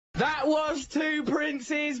That was Two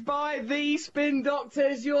Princes by the Spin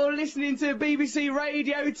Doctors. You're listening to BBC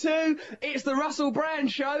Radio 2. It's the Russell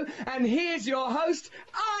Brand Show, and here's your host,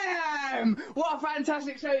 I am! What a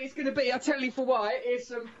fantastic show it's going to be. I'll tell you for why.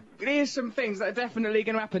 Here's some things that are definitely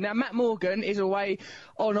going to happen. Now, Matt Morgan is away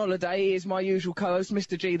on holiday. He is my usual co-host,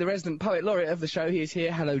 Mr. G, the resident poet laureate of the show. He is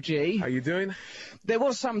here. Hello, G. How you doing? There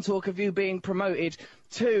was some talk of you being promoted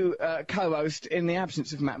to co-host in the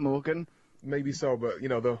absence of Matt Morgan. Maybe so, but, you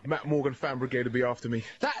know, the Matt Morgan fan brigade will be after me.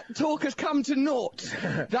 That talk has come to naught.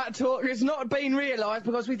 That talk has not been realised,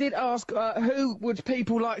 because we did ask who would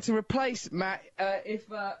people like to replace Matt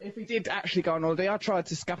if he did actually go on holiday. I tried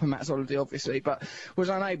to scupper Matt's holiday, obviously, but was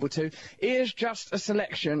unable to. Here's just a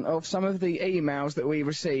selection of some of the emails that we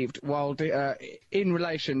received while in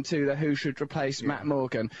relation to the who should replace Matt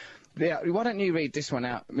Morgan. Yeah, why don't you read this one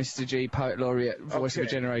out, Mr. G, Poet Laureate, Voice of a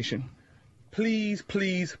Generation? Please,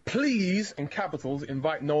 please, please, in capitals,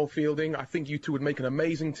 invite Noel Fielding. I think you two would make an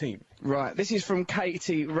amazing team. Right, this is from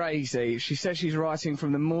Katie Raisey. She says she's writing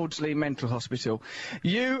from the Maudsley Mental Hospital.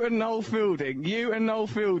 You and Noel Fielding, you and Noel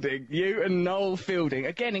Fielding, you and Noel Fielding.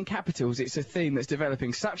 Again, in capitals, it's a theme that's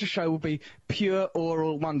developing. Such a show will be pure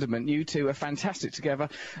oral wonderment. You two are fantastic together.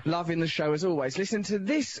 Loving the show as always. Listen to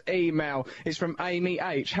this email. It's from Amy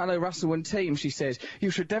H. Hello, Russell and team, she says. You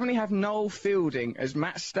should definitely have Noel Fielding as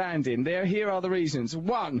Matt's stand-in. Here are the reasons.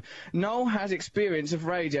 1. Noel has experience of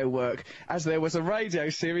radio work, as there was a radio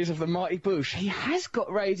series of the Mighty Boosh. He has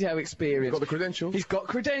got radio experience. He's got the credentials. He's got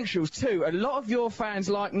credentials. 2. A lot of your fans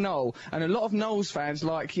like Noel, and a lot of Noel's fans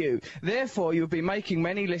like you. Therefore, you'll be making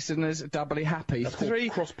many listeners doubly happy. That's 3.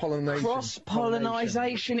 Cross-pollination.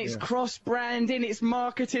 Cross-pollination. It's cross-branding. It's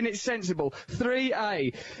marketing. It's sensible.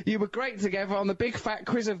 3A. You were great together on the Big Fat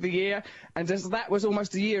Quiz of the Year, and as that was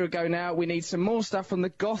almost a year ago now, we need some more stuff on the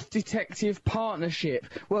Goth Detective partnership.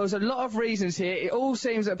 Well, there's a lot of reasons here. It all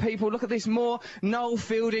seems that people look at this more. Noel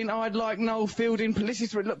Fielding, I'd like Noel Fielding.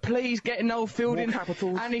 Look, please get Noel Fielding. More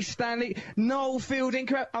capitals. Annie Stanley. Noel Fielding.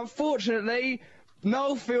 Unfortunately,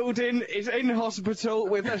 Noel Fielding is in hospital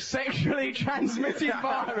with a sexually transmitted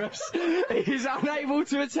virus. He is unable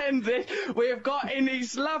to attend this. We have got in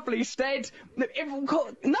his lovely stead. Noel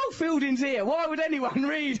Fielding's here. Why would anyone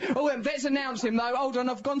read? Oh, let's announce him though. Hold on,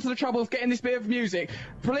 I've gone to the trouble of getting this bit of music.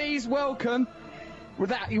 Please welcome.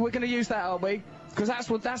 With that, we're going to use that, aren't we? Because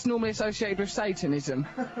that's normally associated with Satanism.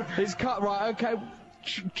 It's cut right. Okay,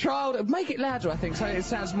 child, make it louder. I think so. It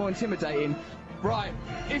sounds more intimidating. Right,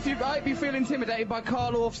 I hope you feel intimidated by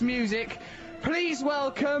Carl Orff's music, please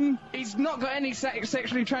welcome, he's not got any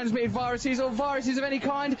sexually transmitted viruses or viruses of any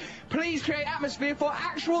kind, please create atmosphere for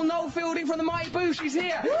actual Noel Fielding from the Mighty Boosh. He's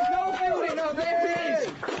here! Noel Fielding, oh, there he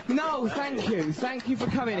is! Noel, thank you for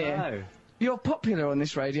coming here. You're popular on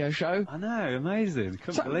this radio show. I know, amazing.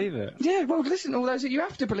 Couldn't believe it. Yeah, well, listen, all those, you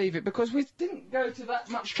have to believe it, because we didn't go to that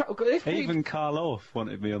much trouble. Even Carl Orff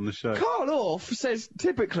wanted me on the show. Carl Orff says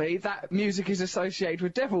typically that music is associated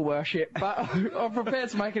with devil worship, but I'm prepared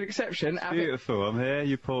to make an exception. Beautiful, I'm here.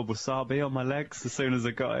 You poured wasabi on my legs as soon as I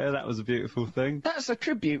got here. That was a beautiful thing. That's a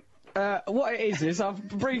tribute. What it is I've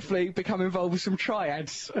briefly become involved with some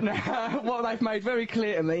triads. Now, what they've made very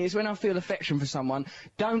clear to me is when I feel affection for someone,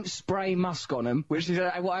 don't spray musk on them, which is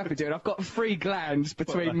what I've been doing. I've got 3 glands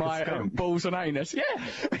between my balls and anus.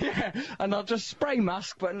 Yeah, and I'll just spray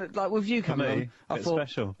musk, but like with you coming on, I thought,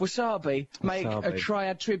 special. Wasabi, make a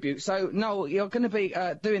triad tribute. So, Noel, you're going to be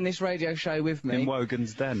doing this radio show with me. In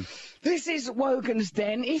Wogan's Den. This is Wogan's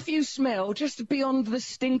Den. If you smell, just beyond the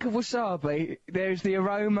stink of wasabi, there's the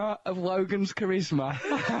aroma of Wogan's charisma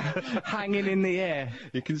hanging in the air.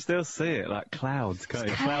 You can still see it, like clouds, can't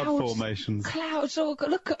you? Cloud formations. Clouds,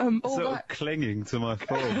 look at them. Sort of clinging to my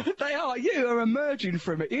form. They are. You are emerging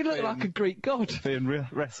from it. You look like a Greek god. Being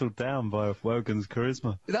wrestled down by Wogan's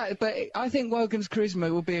charisma. But I think Wogan's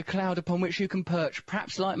charisma will be a cloud upon which you can perch,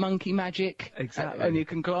 perhaps like monkey magic. Exactly. And you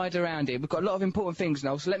can glide around it. We've got a lot of important things,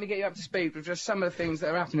 Noel, so let me get you up to speed with just some of the things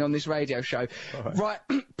that are happening on this radio show. Right,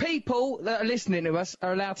 people that are listening to us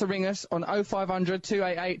are allowed to ring us on 0500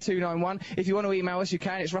 288 291. If you want to email us, you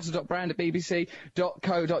can. It's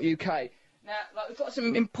russell.brand@bbc.co.uk. Now, we've got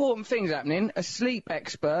some important things happening. A sleep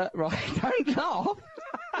expert, right? Don't laugh.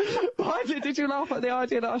 Why did you laugh at the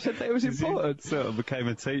idea that I said that it was important? Sort of became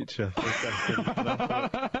a teacher for a second.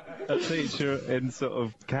 A teacher in sort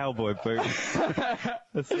of cowboy boots.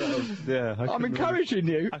 I'm encouraging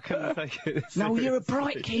you. I couldn't take it. No, you're a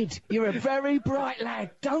bright kid. You're a very bright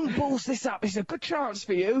lad. Don't balls this up. It's a good chance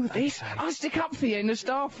for you. I'll stick up for you in the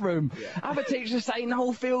staff room. Other teachers say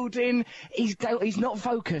Noel Fielding, he's not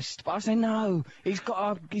focused. But I say no. He's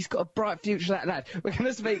got a bright future, that lad. We're going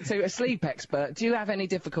to speak to a sleep expert. Do you have any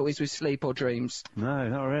difficulty difficulties with sleep or dreams? No,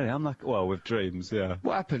 not really. I'm like, well, with dreams, yeah.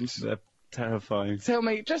 What happens? They're terrifying. Tell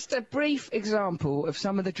me just a brief example of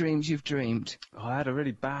some of the dreams you've dreamed. Oh, I had a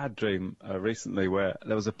really bad dream recently where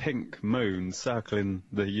there was a pink moon circling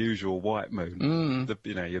the usual white moon.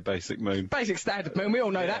 Your basic moon. Basic standard moon, we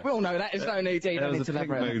all know that. We all know that. There's no need to There was a pink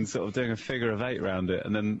elaborate. moon sort of doing a figure of 8 around it,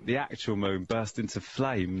 and then the actual moon burst into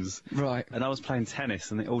flames. Right. And I was playing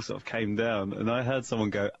tennis, and it all sort of came down, and I heard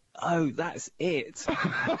someone go, "Oh, that's it."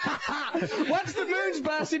 Once the moon's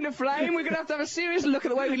burst into flame, we're going to have a serious look at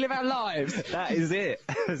the way we live our lives. That is it.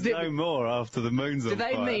 There's no more after the moon's on Do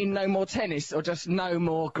they fire. mean no more tennis, or just no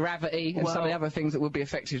more gravity and some of the Well- other things that will be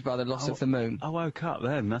affected by the loss of the moon? I woke up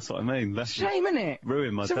then, that's what I mean. That's Shame, innit?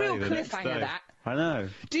 ruined my It's a day real the next cliffhanger, day. that. I know.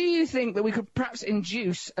 Do you think that we could perhaps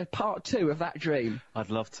induce a part 2 of that dream? I'd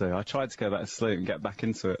love to. I tried to go back to sleep and get back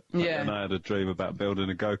into it. But Yeah. then I had a dream about building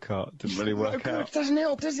a go-kart. Didn't really work out. It doesn't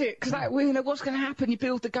help, does it? Because what's going to happen? You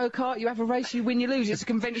build the go-kart, you have a race, you win, you lose. It's a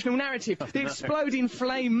conventional narrative. The exploding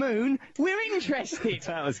flame moon, we're interested.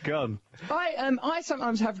 That was gone. I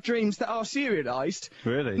sometimes have dreams that are serialised.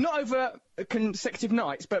 Really? Not over consecutive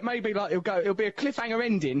nights, but maybe like it'll be a cliffhanger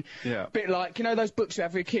ending. Yeah. Bit like, you know those books you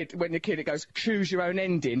have for your kid, when you're a kid it goes, choose your own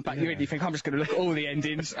ending, but you really think, I'm just going to look at all the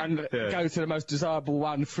endings and go to the most desirable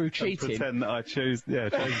one through cheating. Pretend that I chose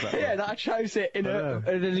that Yeah, one. that I chose it in a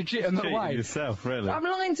legitimate Cheating way. yourself, really. I'm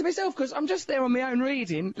lying to myself because I'm just there on my own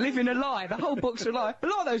reading, living a lie. The whole book's a lie. A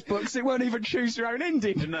lot of those books, it won't even choose your own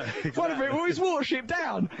ending. No, One of it exactly. always Watership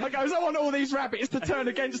Down. I goes, I want all these rabbits to turn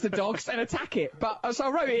against the dogs and attack it. But so I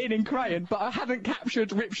wrote it in crayon, but I hadn't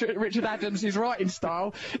captured Richard Adams' writing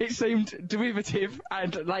style. It seemed derivative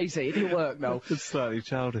and lazy. It didn't work, no. It's slightly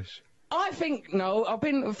childish. I think, no,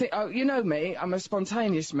 you know me, I'm a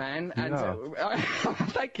spontaneous man, and,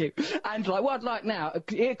 thank you, and like, what I'd like now,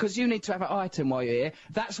 because you need to have an item while you're here,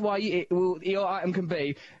 that's why your item can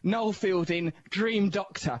be Noel Fielding, Dream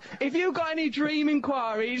Doctor. If you've got any dream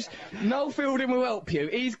inquiries, Noel Fielding will help you.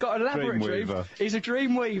 He's got elaborate dreams. Dreamweaver. He's a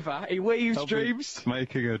dream weaver. He weaves I'll be dreams.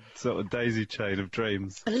 making a sort of daisy chain of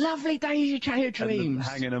dreams. A lovely daisy chain of And dreams.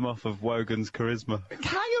 hanging them off of Wogan's charisma.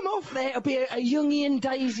 Hang them off there, it'll be a Jungian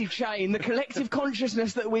daisy chain, the collective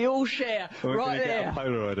consciousness that we all share, We're right going to there. get a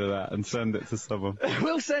Polaroid of that and send it to someone.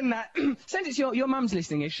 We'll send that. Send it to your mum's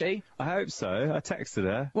listening, is she? I hope so. I texted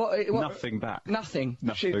her. What? Nothing back. Nothing.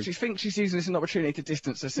 Nothing. She thinks she's using this as an opportunity to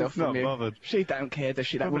distance herself She's from not you. bothered. She don't care, does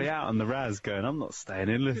she? That Probably woman? out on the Raz going, I'm not staying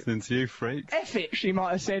in listening to you freaks. F it, she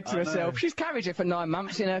might have said to I herself. know. She's carried you for 9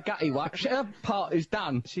 months in her gutty watch. Her part is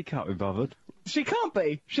done. She can't be bothered. She can't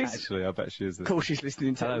be. She's. Actually, I bet she is. Of course she's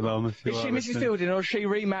listening to Hello, it. Mum, if you Is are she Mrs. listening. Fielding or is she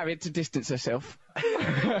remarried to distance herself?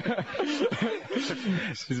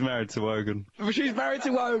 She's married to Wogan. She's married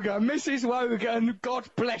to Wogan. Mrs. Wogan, God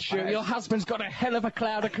bless you. Your husband's got a hell of a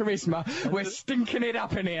cloud of charisma. We're stinking it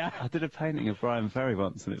up in here. I did a painting of Brian Ferry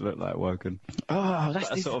once and it looked like Wogan. Oh,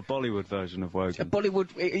 that's A sort of Bollywood version of Wogan. Bollywood.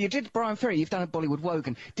 You did Brian Ferry. You've done a Bollywood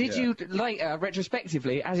Wogan. Did Yeah. you later,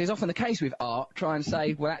 retrospectively, as is often the case with art, try and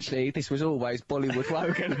say, well, actually, this was always Bollywood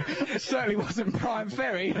Wogan? It certainly wasn't Brian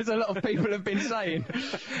Ferry, as a lot of people have been saying.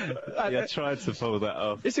 Yeah, I tried to pull that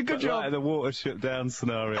off. It's a good But job. Like the Watership Down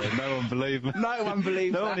scenario, no one believed me. No one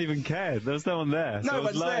believes No that. one even cared. There was no one there. So No I was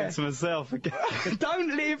one's lying there. to myself again.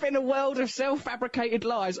 Don't live in a world of self-fabricated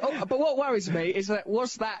lies. Oh, but what worries me is that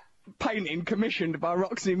was that painting commissioned by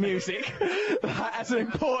Roxy Music as an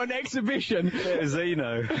important exhibition. It was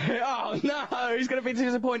Eno. Oh no, he's going to be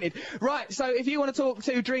disappointed. Right, so if you want to talk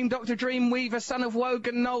to Dream Doctor, Dream Weaver, son of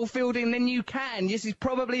Wogan, Noel Fielding, then you can. This is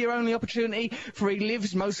probably your only opportunity, for he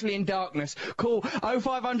lives mostly in darkness. Call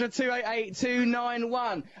 0500 288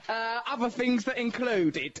 291. Other things that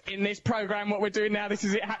included in this programme, what we're doing now, this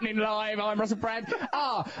is it happening live. I'm Russell Brand.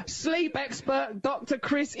 Sleep expert Dr.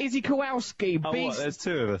 Chris Izzy Kowalski. Oh, what? There's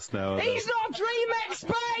two of us now. are there? He's not a dream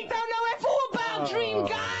expert. He don't know F all about dream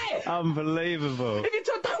guy. Unbelievable. If you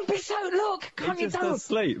don't be so, look, can't He you just don't? does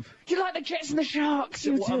sleep. You like the Jets and the Sharks,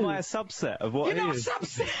 you What, do. am I a subset of what You're he not a is?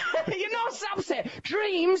 subset. You're not a subset.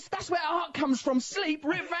 Dreams, that's where art comes from. Sleep,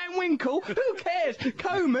 Rip Van Winkle. Who cares?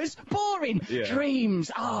 Comas, boring. Yeah.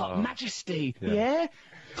 Dreams, art, majesty. Yeah?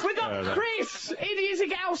 We got enough. Chris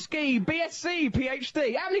Izzy-Kowalski, BSc,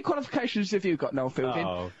 PhD. How many qualifications have you got, Noel Fielding?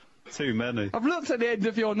 Oh, too many. I've looked at the end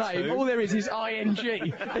of your name. Two. All there is ING.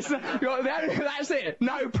 That's it.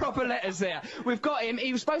 No proper letters there. We've got him.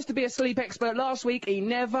 He was supposed to be a sleep expert last week. He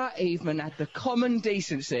never even had the common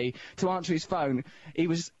decency to answer his phone. He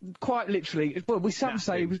was quite literally, well, some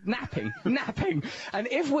say he was napping. And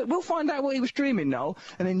we'll find out what he was dreaming, Noel,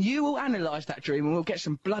 and then you will analyse that dream and we'll get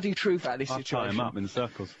some bloody truth out of this I'll tie situation. him up in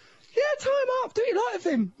circles. Yeah, Yeah, tie him up. Do what you like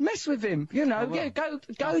with him. Mess with him. You know, yeah, go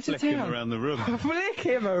to Flick him town. around the room. Flick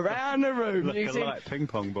him around the room. Like a using- light ping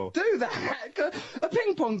pong ball. Do that. A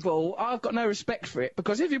ping pong ball, I've got no respect for it,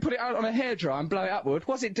 because if you put it out on a hairdryer and blow it upward,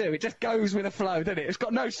 what's it do? It just goes with the flow, doesn't it? It's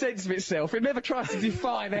got no sense of itself. It never tries to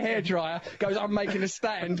defy the hairdryer, goes, I'm making a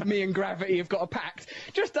stand, me and gravity have got a pact.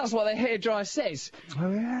 Just does what the hairdryer says.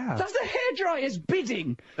 Oh, yeah. Does the hairdryer's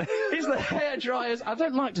bidding? Is the hairdryer's... I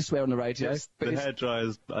don't like to swear on the radio, but The it's...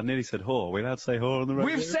 hairdryers, I nearly said whore. We allowed to say whore on the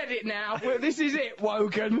radio? We've said it now. This is it,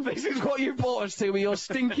 Wogan. This is what you brought us to with your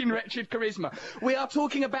stinking wretched charisma. We are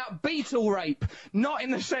talking about beetle rape. Not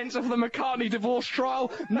in the sense of the McCartney divorce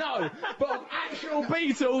trial, no, but of actual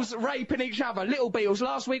beetles raping each other. Little beetles.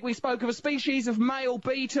 Last week we spoke of a species of male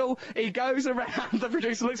beetle. He goes around, the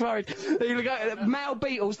producer looks worried, male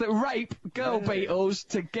beetles that rape girl beetles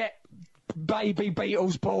to get baby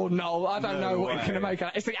beetles born. No, I don't know what you're going to make of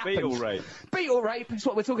that. It's the Beetle rape. Beetle rape is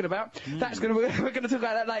what we're talking about. We're going to talk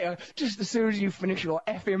about that later. Just as soon as you finish your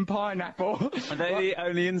effing pineapple. Are they the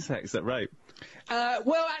only insects that rape?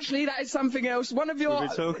 Well, actually, that is something else. One of your... We'll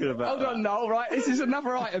be talking about Hold on, Noel, right? This is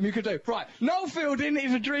another item you could do. Right, Noel Fielding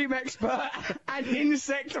is a dream expert and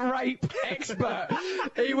insect rape expert.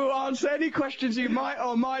 He will answer any questions you might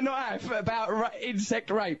or might not have about insect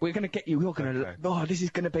rape. We're going to get you... You're going to... Okay. Oh, this is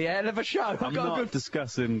going to be a hell of a show. I'm not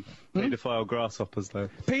discussing paedophile grasshoppers, though.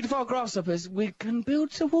 Paedophile grasshoppers, we can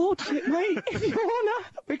build towards it, mate. If you wanna,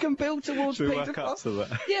 we can build towards Should we paedophile. work up to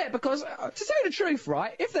that? Yeah, because to tell you the truth,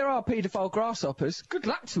 right, if there are paedophile grasshoppers, good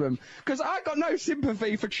luck to them. Because I got no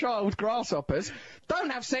sympathy for child grasshoppers. Don't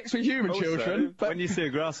have sex with human children. But when you see a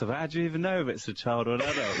grasshopper, how do you even know if it's a child or an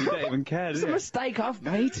adult? You don't even care, do it's a you? mistake I've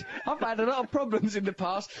made. I've had a lot of problems in the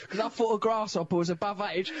past because I thought a grasshopper was above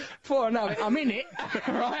age. Before I know it, I'm in it,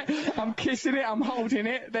 right? I'm kissing it, I'm holding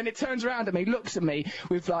it. Then it turns around at me, looks at me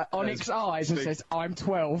with like onyx eyes and says, I'm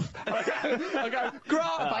 12. I go,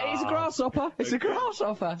 but it's a grasshopper. It's a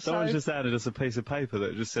grasshopper. Someone's So, just handed us a piece of paper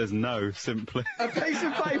that just says no, simply. a piece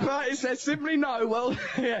of paper, it says simply no. Well,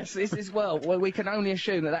 yes, this is, well, we can only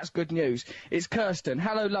assume that that's good news. It's Kirsten.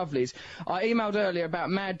 Hello, lovelies. I emailed earlier about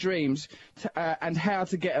mad dreams and how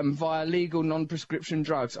to get them via legal non-prescription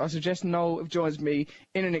drugs. I suggest Noel joins me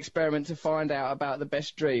in an experiment to find out about the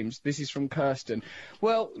best dreams. This is from Kirsten.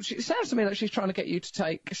 Well, it sounds to me like she's trying to get you to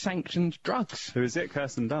take sanctioned drugs. Who is it?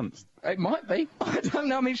 Kirsten Dunst? It might be. I don't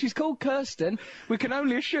know. I mean, she's called Kirsten. We can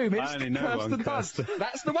only assume it's I only know Kirsten one Dunst. Kirsten.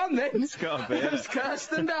 That's the one then. It's gotta be, It's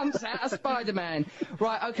Kirsten Dunst out of Spider-Man.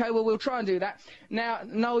 Right, okay, well, we'll try and do that. Now,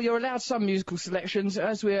 Noel, you're allowed some musical selections.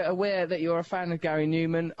 As we're aware that you're a fan of Gary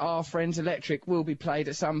Newman, Our Friends Electric will be played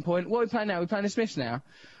at some point. What are we playing now? We're playing the Smiths now?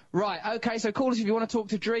 Right, okay, so call us if you want to talk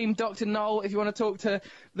to Dream, Dr. Noel, if you want to talk to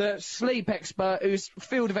the sleep expert whose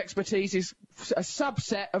field of expertise is a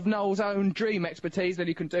subset of Noel's own dream expertise, then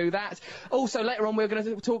you can do that. Also, later on, we're going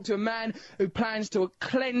to talk to a man who plans to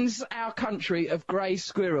cleanse our country of grey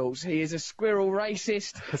squirrels. He is a squirrel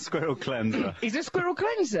racist. A squirrel cleanser. He's a squirrel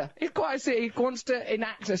cleanser. He's quite he wants to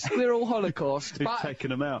enact a squirrel holocaust. Who's but taking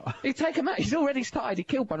them out? he'd take him out. He's already started. He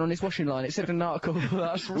killed one on his washing line. It said in an article.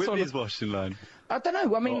 That's With sort his of, washing line. I don't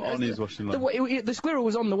know. I mean, On his washing line. the squirrel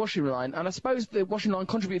was on the washing line, and I suppose the washing line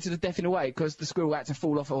contributed to the death in a way because the squirrel had to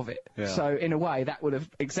fall off of it. Yeah. So in a way, that would have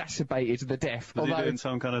exacerbated the death. Was he Although doing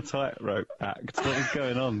some kind of tightrope act? What is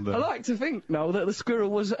going on there? I like to think, Noel, that the squirrel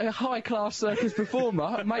was a high-class circus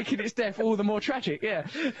performer, making its death all the more tragic. Yeah.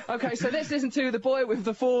 Okay, so let's listen to The Boy with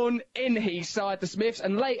the Fawn in His Side, the Smiths,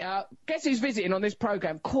 and later, guess who's visiting on this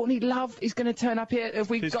programme? Courtney Love is going to turn up here. Have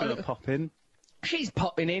we Who's got? going to pop in? She's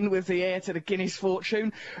popping in with the heir to the Guinness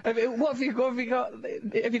fortune. What have you got?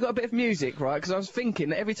 Have you got a bit of music, right? Because I was thinking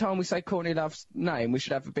that every time we say Courtney Love's name, we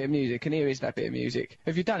should have a bit of music, and here is that bit of music.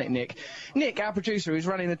 Have you done it, Nick? Nick, our producer, who's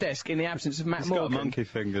running the desk in the absence of Matt He's Morgan. got monkey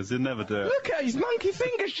fingers. He'll never do it. Look at his monkey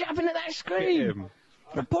fingers jabbing at that Hit screen. him.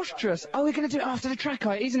 Preposterous. Oh, we're going to do it after the track.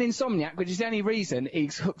 He's an insomniac, which is the only reason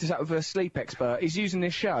he's hooked us up with a sleep expert. He's using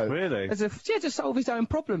this show. Really? To solve his own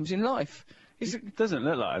problems in life. He doesn't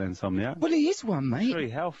look like an insomniac. Well, he is one, mate.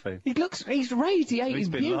 Very healthy. He's radiating He's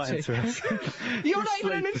been beauty. lying to us. You're not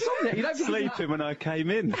even an insomniac. You don't think Sleeping when I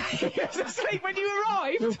came in. he was asleep when you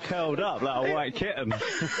arrived. Curled up like a white kitten.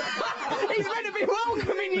 He's meant to be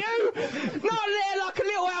welcoming you. Not there like a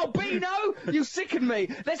little albino. You sicken me.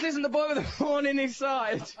 Let's listen to the Boy with the Fawn in His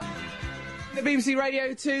Side. The BBC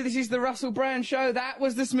Radio 2, this is the Russell Brand Show. That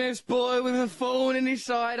was the Smiths Boy with a Fawn in His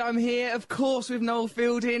Side. I'm here, of course, with Noel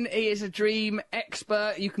Fielding. He is a dream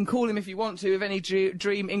expert. You can call him if you want to with any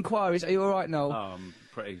dream inquiries. Are you all right, Noel? I'm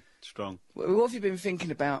pretty strong. What have you been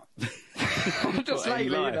thinking about? Just In lately, you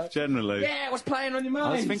life, know. generally. Yeah, what's playing on your mind?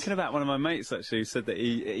 I was thinking about one of my mates actually who said that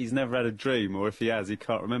he's never had a dream, or if he has, he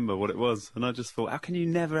can't remember what it was. And I just thought, how can you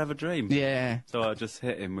never have a dream? Yeah. So I just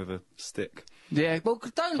hit him with a stick. Yeah, well,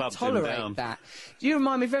 don't Clubbed him tolerate down. that. You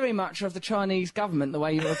remind me very much of the Chinese government, the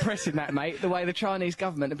way you're oppressing that, mate, the way the Chinese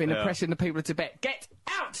government have been Yeah. oppressing the people of Tibet. Get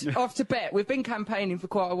out of Tibet! We've been campaigning for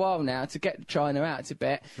quite a while now to get China out of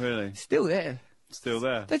Tibet. Really? Still there. Still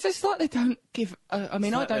there. They're just like they don't give... I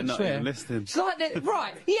mean, It's I like don't they're not swear. even listening. It's like they're...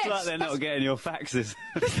 Right, yes! It's like they're not getting your faxes.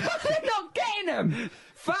 They're not getting them!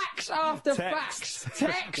 Fax after Text. fax.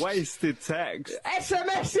 Text. Wasted text.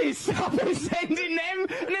 SMSs! I've been sending them, and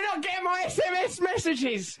they're not getting my SMS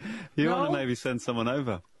messages! You No? want to maybe send someone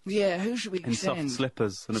over Yeah, who should we in soft send?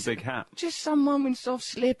 slippers and a big hat Just someone with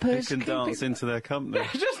soft who slippers. can keep dance it- into their company.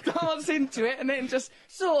 Just dance into it and then just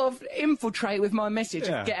sort of infiltrate with my message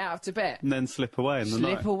Yeah. of get out of Tibet. And then slip away in the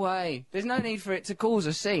Slip night. away. There's no need for it to cause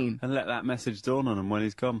a scene. And let that message dawn on him when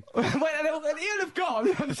he's gone. When he'll have gone,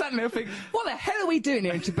 and suddenly he'll think, what the hell are we doing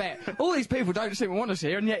here in Tibet? All these people don't seem to want us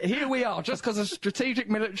here, and yet here we are, just because of strategic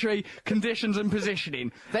military conditions and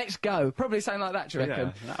positioning. Let's go. Probably something like that, do you reckon?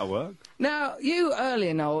 Yeah, that'll work. Now, you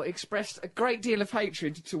earlier, Noel, expressed a great deal of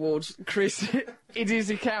hatred towards Chris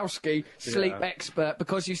Idzikowski, sleep Yeah. expert,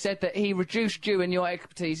 because you said that he reduced you and your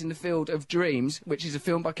expertise in the field of dreams, which is a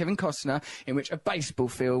film by Kevin Costner, in which a baseball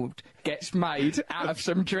field gets made out of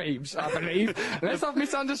some dreams, I believe. Unless I've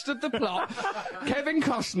misunderstood the plot. Kevin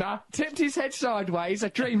Costner tipped his head sideways, a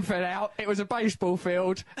dream fell out, it was a baseball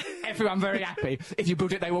field, everyone very happy. If you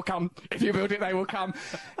build it, they will come. If you build it, they will come.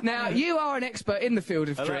 Now, you are an expert in the field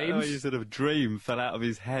of I like how you dreams. said a dream fell out of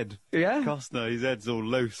his head. Yeah? Costner, his head's all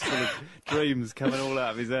loose, full of dreams coming all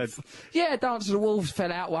out of his head. Yeah, Dance of the Wolves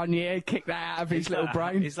fell out one year, kicked that out of his little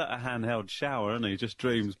brain. He's like a handheld shower, isn't he? Just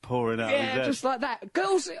dreams pouring out of his Yeah, head. just like that.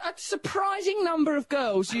 Girls, a surprising number of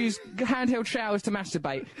girls use handheld showers to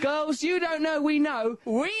masturbate. Girls, you don't know, we know.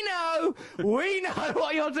 We know! We know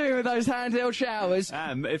what you're doing with those handheld showers.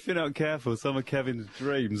 And if you're not careful, some of Kevin's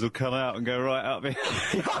dreams will come out and go right up here.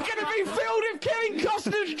 You're going to be filled with Kevin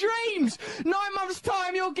Costner's dreams! 9 months'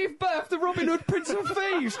 time, you'll give birth to Robin Hood, Prince of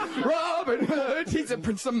Thieves. Robin Hood, he's a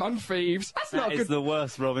prince among thieves. That's not That good. is the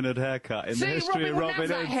worst Robin Hood haircut in the See, history of Robin Robin Hood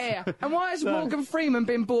Hood. has that hair. And why has No. Morgan Freeman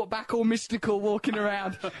been brought back all mystical walking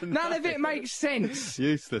around? None of it makes sense.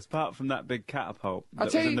 Useless, apart from that big catapult that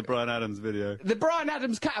was tell in you- the Bryan Adams video. The Bryan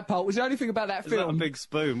Adams catapult was the only thing about that It was like a film. big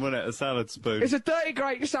spoon, wasn't it? A salad spoon. It's a dirty,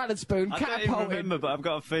 great salad spoon, I don't even catapulted. remember, but I've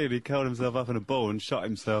got a feeling he curled himself up in a ball and shot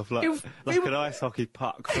himself like, It was- like it an ice hockey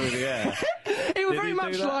puck through the air. It was Did very he do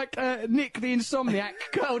much that? like Nick the Insomniac,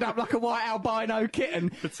 curled up like a white albino kitten.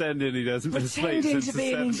 Pretending he doesn't been asleep Pretending since to the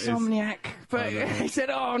be an 70s. insomniac. But he said,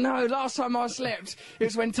 oh no, last time I slept, it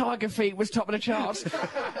was when Tiger Feet was top of the charts.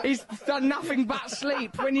 He's done nothing but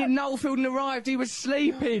sleep. When Noel Fielding arrived, he was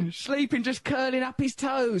sleeping, just curling up his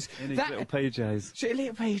toes. In his little PJs.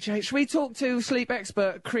 Little PJ. Should we talk to sleep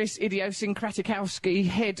expert Chris Idiosyncratikowski,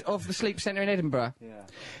 head of the Sleep Centre in Edinburgh? Yeah.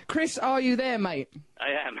 Chris, are you there, mate?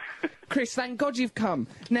 I am. Chris, thank God you've come.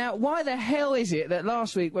 Now, why the hell is it that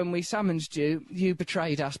last week when we summoned you, you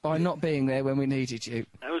betrayed us by not being there when we needed you?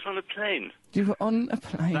 I was on a plane. You were on a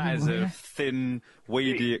plane. That is were you? a thin,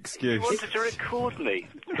 weedy You excuse. wanted to record me.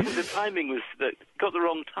 The timing was got the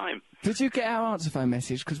wrong time. Did you get our answer phone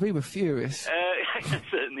message? Because we were furious. I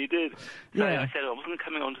certainly did. So Yeah. I said I wasn't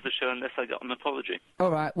coming onto the show unless I got an apology.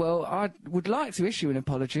 All right, well, I would like to issue an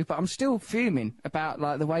apology, but I'm still fuming about,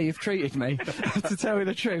 like, the way you've treated me. To tell you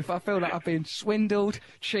the truth, I feel like I've been swindled,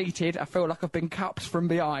 cheated. I feel like I've been cupped from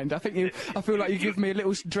behind. I feel like you give me a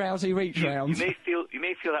little drowsy reach round. You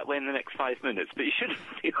may feel that way in the next 5 minutes, but you shouldn't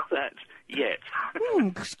feel that yet.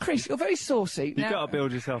 Chris, you're very saucy. You've got to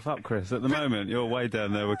build yourself up, Chris. At the moment, you're way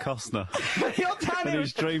down there with Costner You're down in here.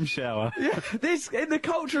 his dream shower. In the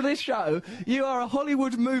culture of this show, you are a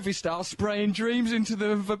Hollywood movie star spraying dreams into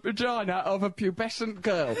the vagina of a pubescent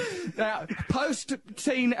girl. Now, post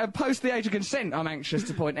the age of consent, I'm anxious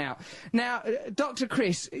to point out. Now, Dr.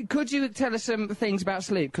 Chris, could you tell us some things about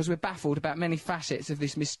sleep? Because we're baffled about many facets of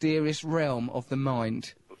this mysterious realm of the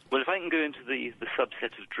mind. Well, if I can go into the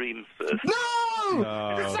subset of dreams first. No!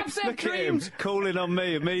 Oh, The subset look at him, dreams! calling on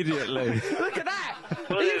me immediately. Look at that!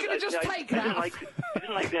 Well, Are you going to just I take didn't that? I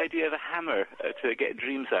didn't like the idea of a hammer to get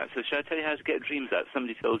dreams out. So shall I tell you how to get dreams out?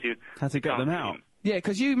 Somebody tells you How to get can't them dream. out? Yeah,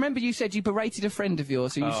 because you remember you said you berated a friend of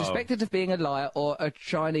yours who you Oh. suspected of being a liar or a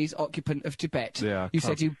Chinese occupant of Tibet. Yeah, You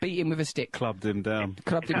club- said you beat him with a stick, Clubbed him down.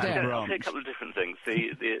 clubbed him I'll down. Right. say a couple of different things.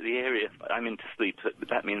 The area I'm into sleep,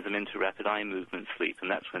 that means I'm into rapid eye movement sleep,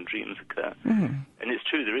 and that's when dreams occur. And it's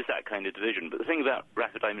true, there is that kind of division. But the thing about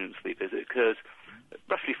rapid eye movement sleep is it occurs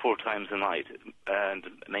roughly 4 times a night, and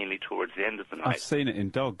mainly towards the end of the night. I've seen it in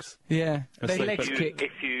dogs. Yeah, they Asleep legs at- kick.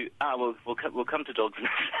 If you, we'll come to dogs in a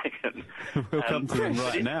second. We'll come to them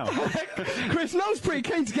right now. Chris Noel's pretty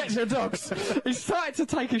keen to get to the dogs. He's started to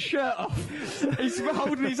take his shirt off. He's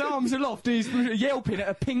holding his arms aloft. He's yelping at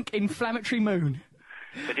a pink inflammatory moon.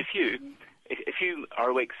 But if you are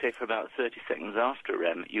awake, say, for about 30 seconds after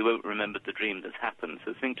REM, you won't remember the dream that's happened.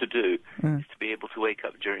 So the thing to do is to be able to wake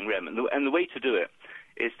up during REM. And the way to do it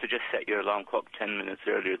is to just set your alarm clock 10 minutes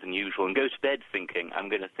earlier than usual and go to bed thinking, I'm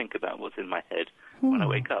going to think about what's in my head when I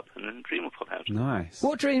wake up, and then the dream will pop out. Nice.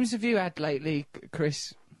 What dreams have you had lately,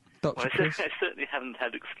 Chris? Dr. Well, Chris? I certainly haven't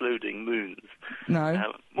had exploding moons. No.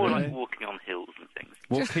 More like walking on hills and things.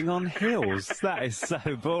 Walking on hills? That is so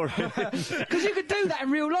boring. Because you could do that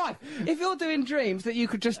in real life. If you're doing dreams that you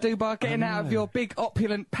could just do by getting out of your big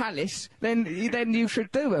opulent palace, then you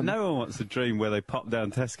should do them. No one wants a dream where they pop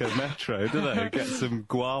down Tesco Metro, do they? Get some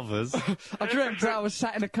guavas. I dreamt that I was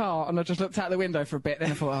sat in a car and I just looked out the window for a bit.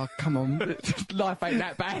 Then I thought, oh, come on, life ain't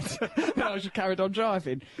that bad. Then I just carried on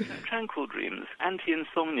driving. Tranquil dreams,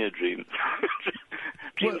 anti-insomnia dreams.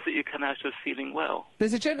 Dreams that you come out of feeling well.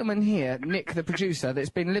 There's a gentleman here, Nick, the producer, that's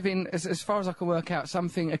been living, as far as I can work out,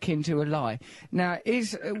 something akin to a lie. Now,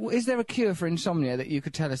 is there a cure for insomnia that you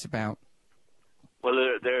could tell us about? Well,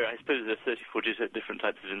 I suppose there are 34 different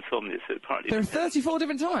types of insomnia, so partly... There are 34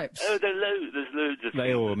 different types. Oh, there's loads of They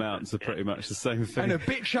things. all amount to pretty much the same thing. And a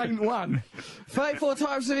bitch ain't one. 34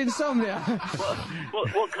 types of insomnia.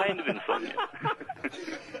 What kind of insomnia?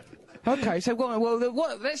 Okay, so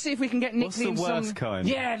let's see if we can get Nick What's the worst kind?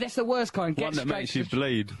 Yeah, that's the worst kind. Get One that straight makes you to-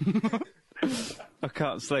 bleed. I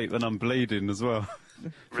can't sleep and I'm bleeding as well.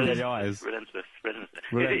 From the eyes. Relentless.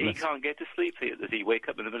 Relentless. He can't get to sleep. Does he wake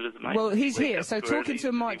up in the middle of the night? Well, he's Wake here, up so too talking early? to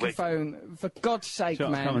a Does he wake- microphone, for God's sake,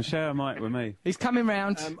 Come man. and share a mic with me. He's coming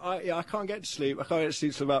round. I can't get to sleep. I can't get to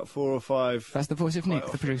sleep till about 4 or 5. That's the voice of Nick,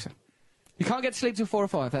 the producer. You can't get to sleep till 4 or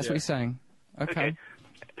 5, that's what he's saying. Okay.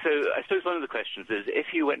 So I suppose one of the questions is, if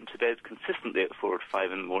you went to bed consistently at 4 or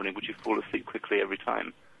 5 in the morning, would you fall asleep quickly every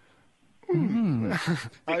time? Because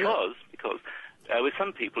with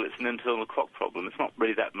some people it's an internal clock problem. It's not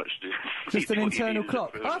really that much to do with Just sleep. an What you internal need is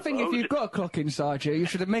clock. a I think if you've got a clock inside you, you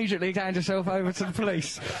should immediately hand yourself over to the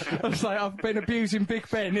police and say, I've been abusing Big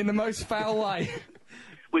Ben in the most foul way.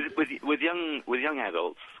 With young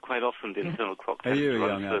adults, quite often the internal clock Are tends you to a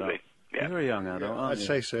run young slowly. adult? Yeah. You're a young adult, aren't I'd you?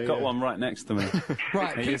 say so, Got yeah. one right next to me.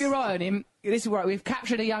 Right, He keep is- your eye on him. This is right, we've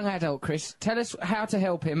captured a young adult, Chris. Tell us how to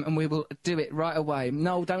help him and we will do it right away.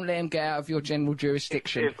 No, don't let him get out of your general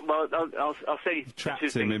jurisdiction. Well, I'll say Trapped two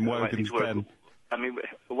him things in that might need Wogan's to work. den. I mean,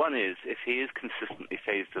 one is, if he is consistently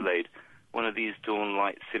phase delayed, one of these dawn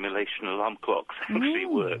light simulation alarm clocks actually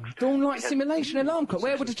works. Dawn light simulation alarm clock.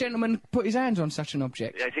 Where would a gentleman put his hands on such an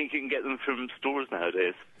object? I think you can get them from stores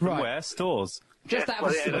nowadays. From where? Stores. Just Yeah, out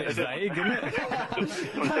of well, a It's vague, isn't it? I don't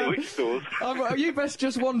say which stores. You best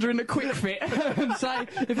just wander in a quick fit and say,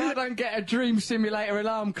 if I don't get a dream simulator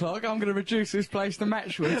alarm clock, I'm going to reduce this place to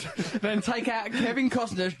matchwood. Then take out Kevin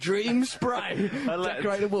Costner's dream spray,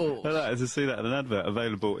 decorate the wall. I'd like to see that in an advert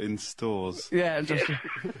available in stores. Yeah, just...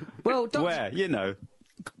 Well, Where? You know.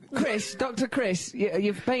 Chris, Dr. Chris,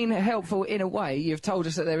 you've been helpful in a way. You've told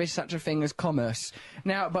us that there is such a thing as commerce.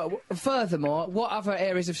 Now, but furthermore, what other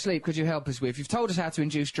areas of sleep could you help us with? You've told us how to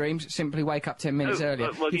induce dreams, simply wake up 10 minutes Oh, earlier.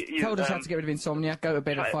 well, You've you, told us how to get rid of insomnia, go to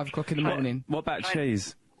bed at try- 5 o'clock in the morning. What about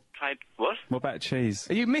cheese? Tried what? What about cheese?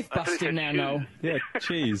 Are you myth I thought you busting said now, shoes. Noel? Yeah,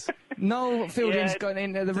 cheese. Noel Fielding's Yeah, gone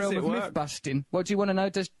into the realm it of work? myth busting. What do you want to know?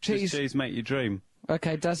 Does Does cheese... cheese make you dream?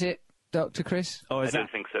 Okay, does it, Dr. Chris? Oh, I is don't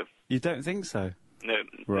that... think so. You don't think so? No.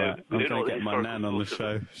 Right. No, I'm not going to the get my historical nan on the source of show.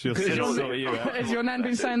 it. She'll Is it all sort you out. Has your nan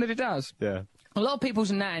been saying that it does? Yeah. A lot of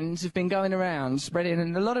people's nans have been going around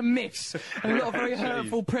spreading a lot of myths and a lot of very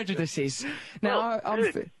hurtful prejudices. Now,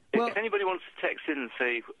 If anybody wants to text in and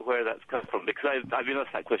say where that's come from, because I've been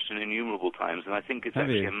asked that question innumerable times, and I think it's Have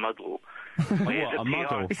actually you? a muddle. What, a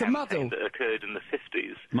muddle? It's a muddle. That occurred in the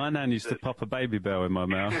 50s. My nan used to pop a baby bell in my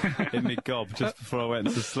mouth, in my gob, just before I went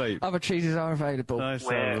to sleep. other cheeses are available. Nice.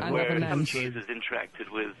 Where And some other nans. cheeses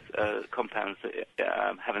interacted with compounds that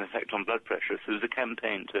have an effect on blood pressure. So there was a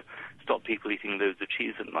campaign to stop people eating loads of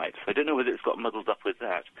cheese at night. So I don't know whether it's got muddled up with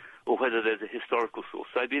that, or whether there's a historical source.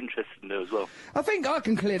 So I'd be interested to know as well. I think I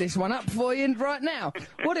can clear this one up for you right now.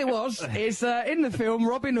 What it was is in the film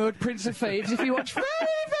Robin Hood, Prince of Thieves. If you watch very,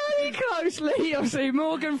 very very closely, you'll see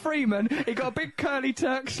Morgan Freeman. He got a big curly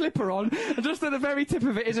Turk slipper on, and just at the very tip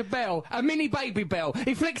of it is a bell, a mini baby bell.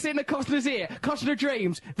 He flicks it into Costner's ear. Costner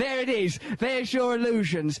dreams. There it is. There's your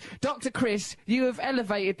illusions. Dr. Chris, you have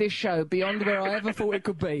elevated this show beyond where I ever thought it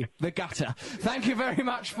could be. The gutter. Thank you very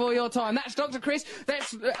much for your time. That's Dr. Chris.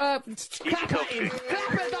 That's, clap at him.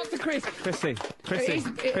 Clap at Dr. Chris.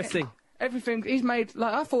 Chrissy. Everything he's made,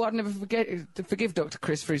 like, I thought I'd never forgive Dr.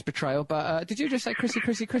 Chris for his betrayal, but did you just say Chrissy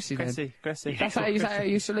then? Chrissy. That's how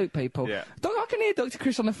you salute people. Yeah. I can hear Dr.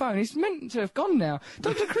 Chris on the phone. He's meant to have gone now.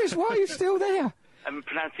 Dr. Chris, why are you still there? I'm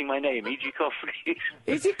pronouncing my name, Ijikovsky.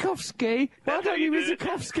 Izikovsky? Why That's don't how you you do it.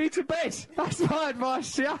 Izikovsky to bed? That's my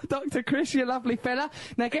advice to you, Dr. Chris, you lovely fella.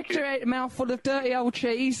 Now get your mouthful of dirty old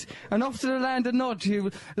cheese and off to the land of Nod,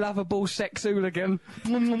 you lovable sex hooligan.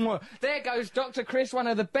 There goes Dr. Chris, one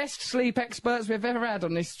of the best sleep experts we've ever had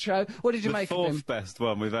on this show. What did you The make of him? fourth best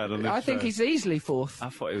one we've had on this I think show. he's easily fourth. I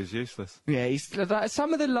thought he was useless. Yeah, he's like,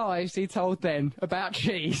 some of the lies he told then about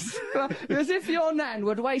cheese. As if your nan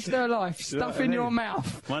would waste her life know what stuffing I your mean?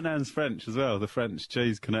 mouth. My nan's French as well, the French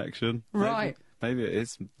cheese connection. Right. Maybe it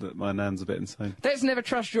is that my nan's a bit insane. Let's never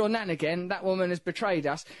trust your nan again. That woman has betrayed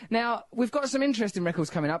us. Now, we've got some interesting records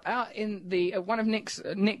coming up. Out in the one of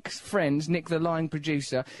Nick's friends, Nick the line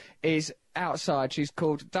producer, is outside. She's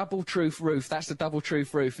called Double Truth Roof. That's the Double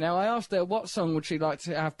Truth Roof. Now, I asked her what song would she like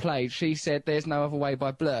to have played. She said There's No Other Way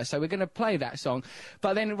by Blur. So we're going to play that song.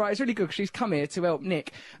 But then, right, it's really good because she's come here to help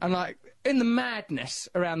Nick. And, like, in the madness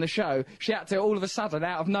around the show, she had to, all of a sudden,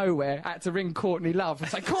 out of nowhere, had to ring Courtney Love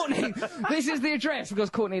and say, Courtney, this is the address,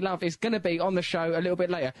 because Courtney Love is going to be on the show a little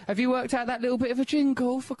bit later. Have you worked out that little bit of a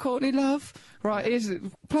jingle for Courtney Love? Right, play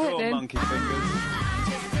it then. Monkey fingers.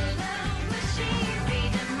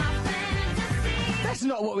 That's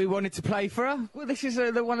not what we wanted to play for her. Well, this is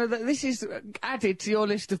this is added to your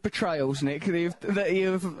list of betrayals, Nick, that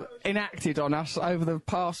you've enacted on us over the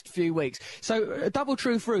past few weeks. So, Double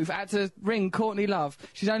Truth Roof had to ring Courtney Love.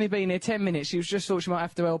 She's only been here 10 minutes. She was just thought she might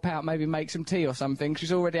have to help out, maybe make some tea or something.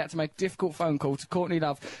 She's already had to make a difficult phone call to Courtney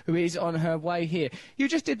Love, who is on her way here. You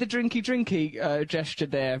just did the drinky gesture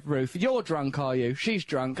there, Roof. You're drunk, are you? She's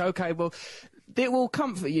drunk. Okay, well, it will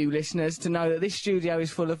comfort you, listeners, to know that this studio is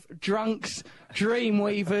full of drunks,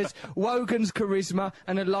 dreamweavers, Wogan's charisma,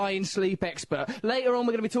 and a lying sleep expert. Later on,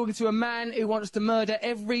 we're going to be talking to a man who wants to murder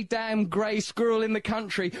every damn grey squirrel in the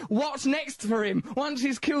country. What's next for him? Once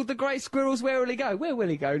he's killed the grey squirrels, where will he go? Where will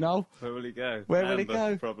he go, Noel? Where will he go? Where will he Amber,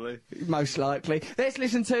 go? Probably. Most likely. Let's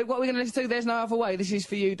listen to what we're going to listen to. There's No Other Way. This is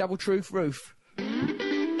for you, Double Truth Roof.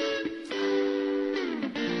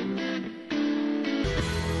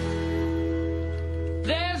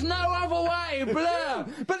 There's no other way, Blur.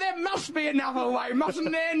 But there must be another way,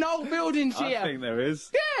 mustn't there? No buildings here. I think there is.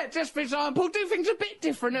 Yeah, just for example, do things a bit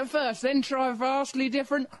different at first, then try vastly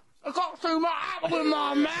different. I got through my apple in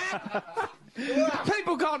my mouth.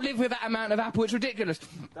 People can't live with that amount of apple, it's ridiculous.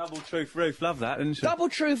 Double Truth Roof, love that, didn't she? Double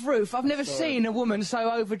Truth Roof, I've never seen a woman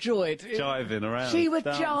so overjoyed. Jiving around. She was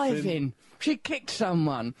dancing. jiving. She kicked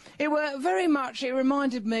someone. It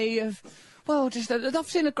reminded me of, well, just, I've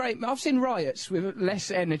seen riots with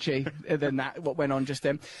less energy than that, what went on just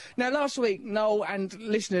then. Now, last week, Noel and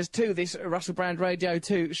listeners to this Russell Brand Radio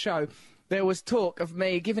 2 show, there was talk of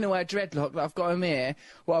me giving away a dreadlock that I've got in here,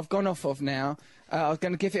 what I've gone off of now. I was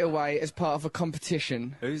going to give it away as part of a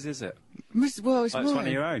competition. Whose is it? Well, it's Oh, mine. it's one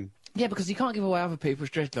of your own. Yeah, because you can't give away other people's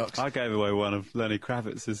dreadlocks. I gave away one of Lenny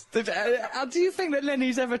Kravitz's. Do you think that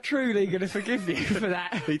Lenny's ever truly going to forgive you for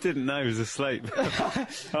that? He didn't know he was asleep.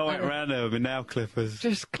 I went round there with my nail clippers.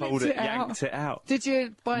 Just clipped pulled it out. yanked it out. Did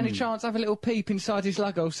you, by any chance, have a little peep inside his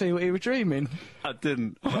lug or see what he was dreaming? I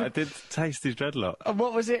didn't. But I did taste his dreadlock. And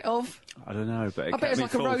what was it of? I don't know, but it I bet kept it's me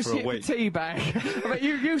like a full rose for a hip week. tea bag. I bet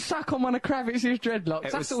you suck on one of Kravitz's dreadlocks.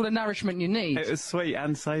 It That's was- all the nourishment you need. It was sweet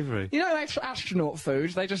and savoury. You know, astronaut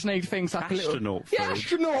foods, they just need things like a little... Astronaut Yeah, food?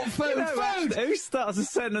 astronaut food, You know, food! who starts a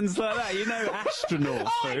sentence like that? You know, astronaut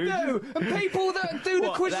I food. do! And people that do the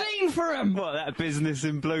What, cuisine for them! What, that business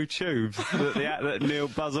in blue tubes that Neil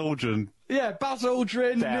Buzz Aldrin? Yeah, Buzz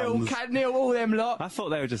Aldrin, Downs. Neil, all them lot. I thought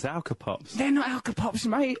they were just Alka-Pops. They're not Alka-Pops,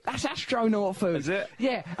 mate. That's astronaut food. Is it?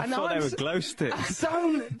 Yeah. I thought they were glow sticks.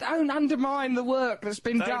 Don't undermine the work that's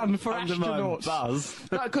been done for undermine astronauts. Buzz.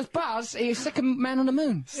 Because Buzz is second man on the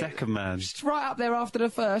moon. Second man. It's right up there after the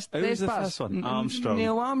first. Who There's was the Buzz. first one? Armstrong.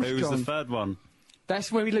 Neil Armstrong. Who was the third one? That's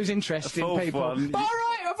where we lose interest The in fourth people. one. All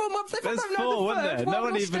right, There's four, wasn't there? No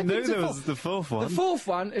one even knew there was the fourth one. The fourth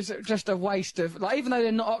one is just a waste of, like, even though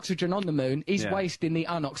they're not oxygen on the moon, he's wasting the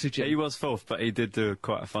unoxygen. He was fourth, but he did do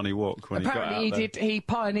quite a funny walk when Apparently he got out there. he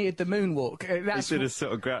pioneered the moonwalk. He did a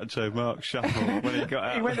sort of Groucho Marx shuffle when he got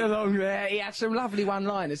out. He went along there. He had some lovely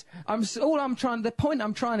one-liners. The point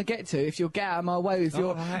I'm trying to get to, if you'll get out of my way with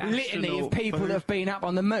your litany of people that have been up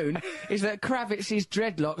on the moon, is that Kravitz's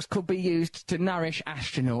dreadlocks could be used to nourish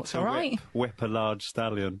astronauts. All right. Whip a large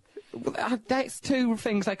stallion. That's two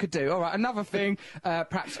things they could do. All right, another thing,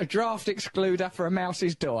 perhaps a draft excluder for a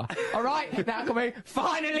mouse's door. All right, that can be.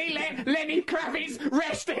 Finally, let Lenny Kravitz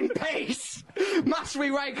rest in peace. Must we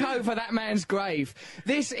rake over that man's grave?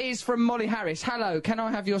 This is from Molly Harris. Hello, can I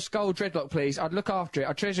have your skull dreadlock, please? I'd look after it.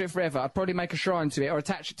 I'd treasure it forever. I'd probably make a shrine to it or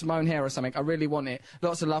attach it to my own hair or something. I really want it.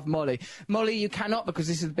 Lots of love, Molly. Molly, you cannot, because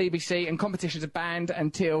this is the BBC and competitions are banned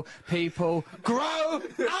until people grow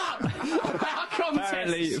up. Our contests.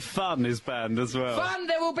 Apparently, fun is banned as well. Fun?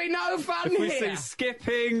 There will be no fun If here. we see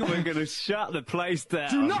skipping, we're going to shut the place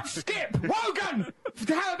down. Do not skip! Wogan!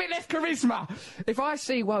 Have a bit less charisma! If I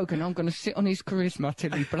see Wogan, I'm going to sit on his charisma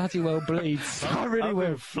till he bloody well bleeds. I really I've will.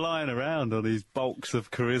 been flying around on these bulks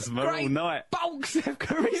of charisma all night. Bulks of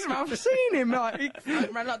charisma. I've seen him like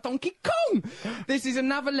around like Donkey Kong. This is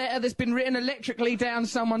another letter that's been written electrically down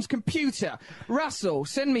someone's computer. Russell,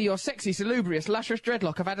 send me your sexy, salubrious, luscious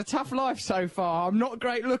dreadlock. I've had a tough life so far. I'm not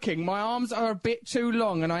great looking. My arms are a bit too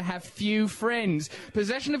long and I have few friends.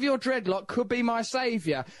 Possession of your dreadlock could be my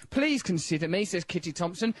saviour. Please consider me, says Kitty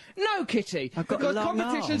Thompson. No, Kitty, I've got because long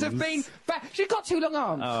competitions arms. have been... She's got too long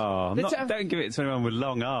arms. Oh, don't give it to anyone with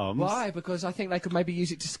long arms. Why? Because I think they could maybe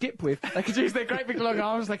use it to skip with. They could use their great big long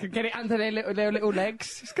arms, they could get it under their little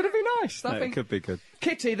legs. It's going to be nice. I think. It could be good.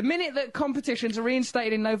 Kitty, the minute that competitions are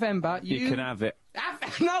reinstated in November, You can have it.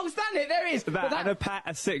 No, stand it, there is. That and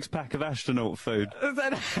a six-pack of astronaut food. You're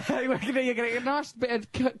going to get a nice bit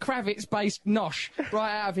of Kravitz-based nosh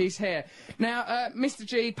right out of his hair. Now, Mr.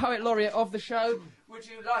 G, Poet Laureate of the show, would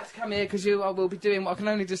you like to come here? Because you will be doing what I can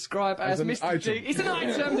only describe as Mr. item. G. It's an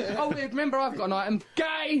item. Oh, remember, I've got an item.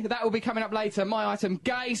 Gay. That will be coming up later. My item,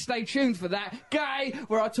 gay. Stay tuned for that. Gay,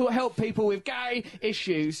 where I help people with gay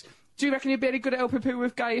issues. Do you reckon you'd be any good at helping people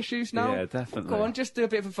with gay issues? No? Yeah, definitely. Go on, just do a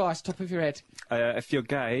bit of advice, top of your head. If you're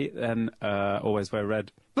gay, then always wear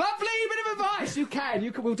red. Lovely bit of advice! You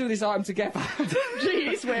can. We'll do this item together. Gee,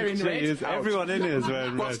 he's wearing red. Everyone in here is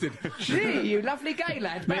wearing red. Busted. Gee, you lovely gay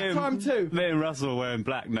lad. Back time too. Me and Russell are wearing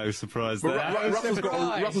black, no surprise there. Russell's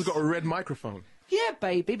got a red microphone. Yeah,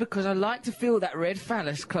 baby, because I like to feel that red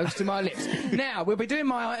phallus close to my lips. Now, we'll be doing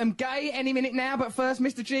my item gay any minute now, but first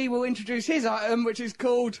Mr. G will introduce his item, which is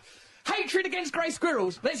called Hatred Against Grey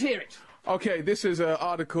Squirrels. Let's hear it. Okay, this is an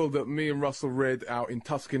article that me and Russell read out in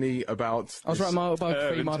Tuscany about... I was writing my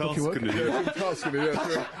autobiography, my book. In Tuscany,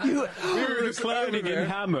 yeah. We were cloning in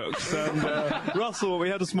hammocks, and Russell, we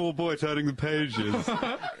had a small boy turning the pages.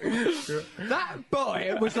 That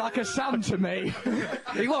boy was like a son to me.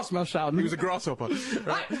 He was my son. He was a grasshopper.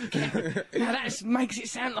 That makes it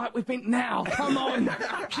sound like we've been... Now, come on.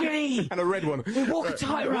 Gee. And a red one. We walk a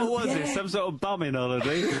tightrope. What was it? Some sort of bumming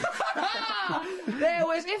holiday?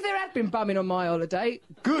 If there had been bumming on my holiday,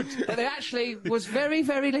 good. But there actually was very,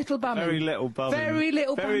 very little bumming. Very little bumming. Very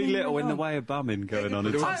little Very bumming little in the on. way of bumming going on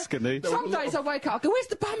in Tuscany. Some days I wake up, I go, where's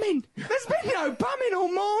the bumming? There's been no bumming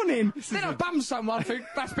all morning. Then I bum someone, I think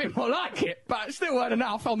that's a bit more like it, but it still weren't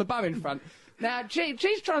enough on the bumming front. Now,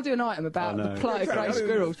 G's trying to do an item about the plight of grey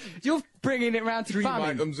squirrels. You're bringing it round to Dream bumming.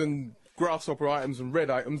 items and grasshopper items and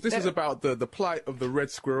red items. This is about the plight of the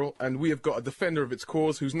red squirrel, and we have got a defender of its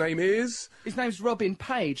cause whose name is... His name's Robin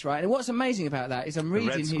Page, right? And what's amazing about that is I'm reading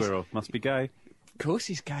Red squirrel must be gay. Of course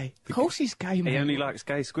he's gay. Of course he's gay, man. He only likes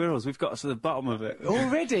gay squirrels. We've got to the bottom of it.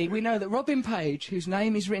 Already, we know that Robin Page, whose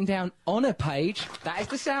name is written down on a page, that is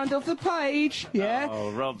the sound of the page, yeah?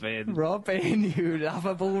 Oh, Robin. Robin, you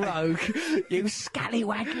lovable rogue. You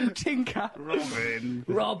scallywag, you tinker. Robin.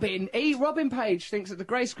 Robin Page thinks that the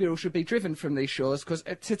grey squirrel should be driven from these shores, because,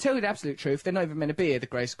 to tell you the absolute truth, they're not even meant to be here, the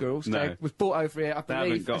grey squirrels. No. They was brought over here, I They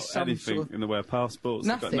believe, haven't got as some anything sort of... in the way of passports.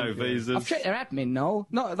 Nothing. They've got no visas. I've checked their admin, Noel.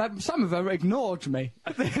 Some of them ignored me.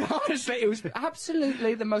 Honestly, it was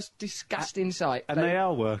absolutely the most disgusting sight. And they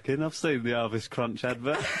are working. I've seen the Harvest Crunch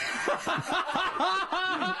advert.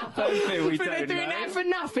 Don't feel we But they're don't doing know. that for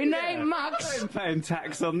nothing. They ain't mugs. They're paying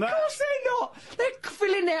tax on that. Of course they're not. They're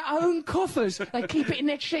filling their own coffers. They keep it in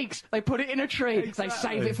their cheeks. They put it in a tree. They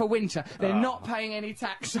save it for winter. They're not paying any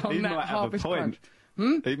tax on He that might have a Harvest point. Crunch.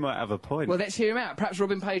 He might have a point. Well, let's hear him out. Perhaps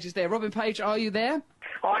Robin Page is there. Robin Page, are you there?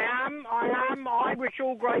 I am. I wish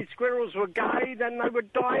all grey squirrels were gay, then they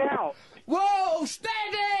would die out. Whoa,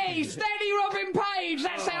 steady! Steady, Robin Page!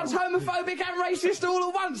 That sounds homophobic and racist all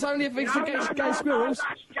at once, only if it's against gay squirrels. No,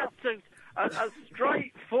 that's just a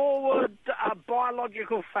straightforward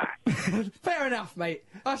biological fact. Fair enough, mate.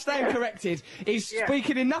 I stand corrected. He's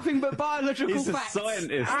speaking in nothing but biological He's facts. a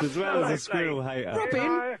scientist as well as a squirrel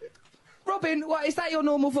hater. Robin, what, is that your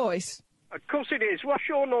normal voice? Of course it is. What's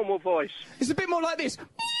your normal voice? It's a bit more like this.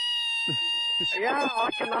 Yeah, I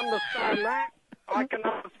can understand that.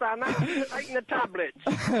 Taking the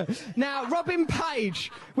tablets. Now, Robin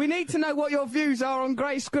Page, we need to know what your views are on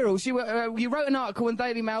grey squirrels. You wrote an article in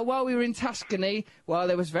Daily Mail while we were in Tuscany. Well,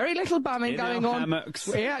 there was very little bumming going on. Hammocks.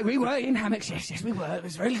 Yeah, we were in hammocks. Yes, we were. There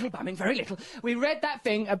was very little bumming, very little. We read that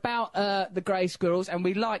thing about the grey squirrels and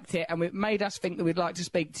we liked it, and it made us think that we'd like to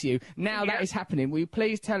speak to you. Now that is happening. Will you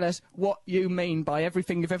please tell us what you mean by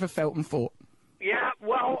everything you've ever felt and thought? Yeah,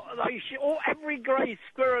 well, every grey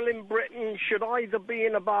squirrel in Britain should either be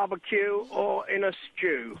in a barbecue or in a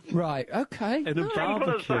stew. Right, okay. In a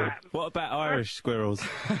barbecue. What about Irish squirrels?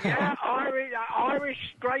 Yeah,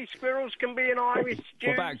 Irish grey squirrels can be in Irish stews.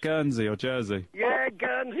 What about Guernsey or Jersey? Yeah,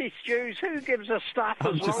 Guernsey stews. Who gives a stuff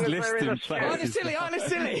as long as they're in a stew? I'm a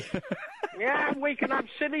silly. Yeah, we can have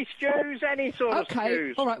silly stews, any sort of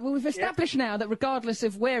stews. All right, well, we've established now that regardless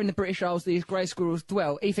of where in the British Isles these grey squirrels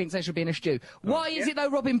dwell, he thinks they should be in a stew. Why is it, though,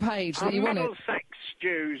 Robin Page, that you want it? Middlesex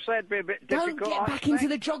stews, they'd be a bit difficult. Don't get back into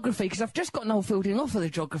the geography, because I've just got Noel Fielding off of the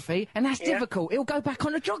geography, and that's difficult. He'll go back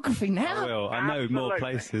on the geography now. I will. I know more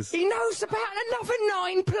places. He knows about another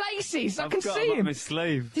 9 places. I can see him. On my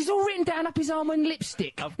sleeve. He's all written down up his arm in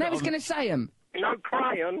lipstick. Now he's going to say them. No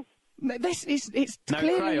crayon. It's No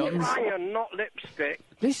clearly crayons. Crayon, not lipstick.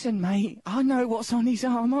 Listen, mate, I know what's on his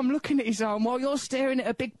arm. I'm looking at his arm. While you're staring at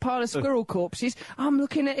a big pile of squirrel corpses, I'm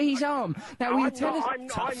looking at his arm. Now, will you tell us... I'm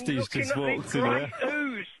Tufty's looking just at walked the in great there.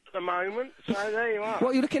 ooze at the moment, so there you are.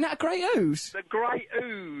 What, are you looking at a great ooze? The great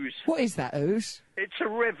ooze. What is that ooze? It's a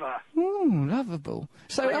river. Ooh, lovable.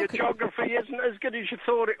 So, Well, your geography isn't as good as you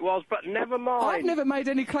thought it was, but never mind. I've never made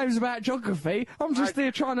any claims about geography. I'm just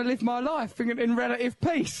there trying to live my life in relative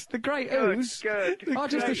peace. The great ooze. Good. I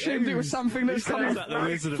just assumed it was something that's coming like the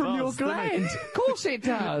Wizard of from your Oz, doesn't it? gland. Of course it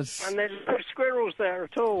does. And there's no squirrels there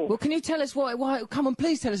at all. Well, can you tell us why? Come on,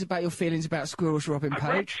 please tell us about your feelings about squirrels, Robin Red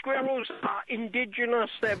Page. squirrels are indigenous.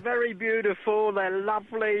 They're very beautiful. They're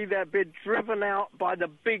lovely. They've been driven out by the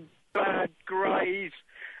big bird greys.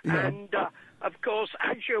 Yeah. And, of course,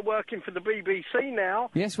 as you're working for the BBC now...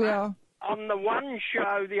 Yes, we are. On the one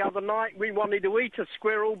show the other night, we wanted to eat a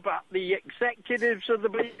squirrel, but the executives of the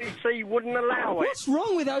BBC wouldn't allow it. What's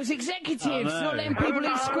wrong with those executives not letting people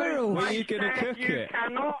eat squirrels? Were you going to cook You it?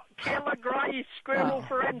 cannot kill a grey squirrel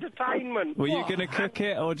for entertainment. Were you going to cook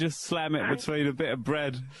it or just slam it between a bit of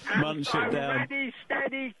bread, munch it down? Ready,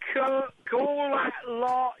 steady, cook, all that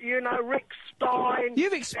lot, Rick Stein.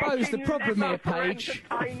 You've exposed the problem here, Page.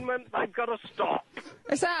 Entertainment, they've got to stop.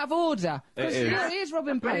 It's out of order. It is. Here's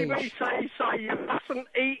Robin Page. BBC say you mustn't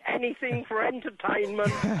eat anything for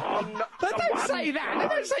entertainment on They don't say that.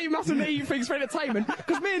 They don't say you mustn't eat things for entertainment.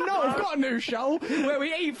 Because me and Noel have got a new show where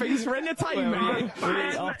we eat things for entertainment. We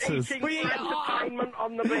eat otters. We eat entertainment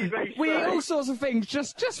on the BBC. We eat all sorts of things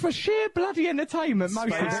just for sheer bloody entertainment, most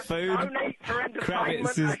of Space it. food. Don't eat for entertainment,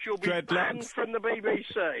 Kravitz's as you'll be banned dreadlocks. from the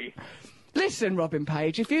BBC. Listen, Robin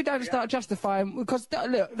Page, if you don't start justifying... Because,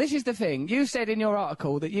 look, this is the thing. You said in your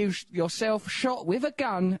article that you yourself shot with a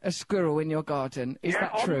gun a squirrel in your garden. Is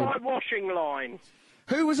that on true? my washing line.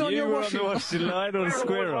 Who was on You your were washing on the washing line or a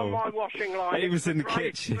Squirrel was on squirrel? my washing line. He was in the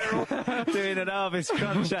Great kitchen squirrel. doing an Harvest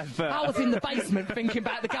Crunch advert. I was in the basement thinking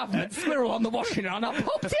about the government. Squirrel on the washing line. I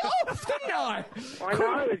popped it off, didn't I? I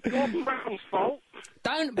know, it's Gordon Brown's fault.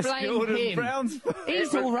 Don't blame Gordon him. Brown's.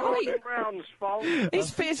 He's all right. Gordon Brown's fault. He's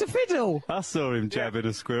fit as a fiddle. I saw him jabbing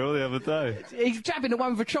a squirrel the other day. He's jabbing the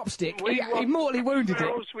one with a chopstick. We He want mortally wounded it.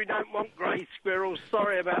 squirrels, we don't want grey squirrels.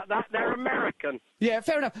 Sorry about that. They're American. Yeah,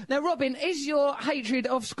 fair enough. Now, Robin, is your hatred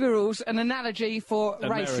of squirrels an analogy for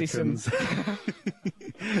Americans. racism?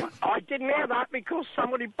 I didn't hear that because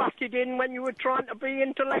somebody butted in when you were trying to be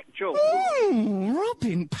intellectual.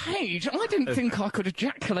 Robin Page, I didn't think I could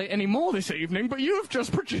ejaculate any more this evening, but you have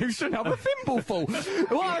just produced another thimbleful.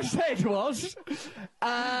 What I said was,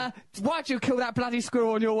 why'd you kill that bloody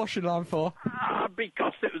squirrel on your washing line for?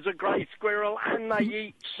 because it was a grey squirrel and they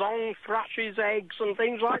eat song thrushes' eggs and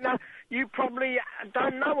things like that. You probably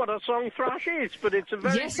don't know what a song thrush is, but it's a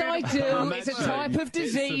very Yes, I do. It's a type of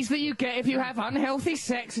disease that you get if you have unhealthy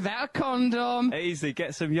sex without a condom. Easy,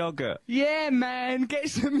 get some yoghurt. Yeah, man, get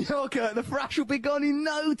some yogurt. The thrush will be gone in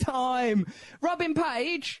no time. Robin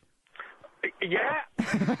Page? Yeah.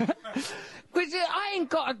 I ain't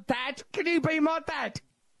got a dad. Can you be my dad?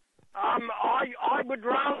 I would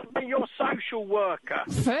rather be your social worker.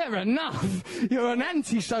 Fair enough. You're an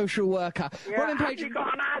anti-social worker. Yeah, Robin have Page... you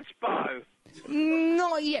got an ASBO?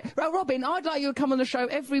 Not yet. Well, Robin, I'd like you to come on the show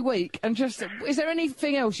every week and just... Is there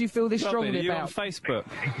anything else you feel this Robin, strongly are you about? on Facebook?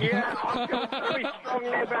 Yeah, I feel very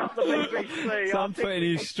strongly about the BBC. So I'm putting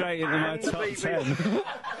you straight into my And the top BBC.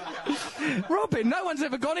 10. Robin, no one's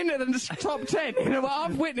ever gone into the top 10. You know,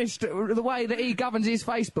 I've witnessed the way that he governs his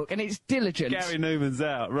Facebook, and it's diligent. Gary Newman's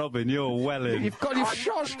out. Robin, you're well in. You've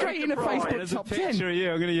shot straight into Facebook There's a top picture 10. of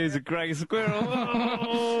you. I'm going to use a grey squirrel.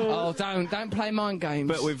 Oh, don't play mind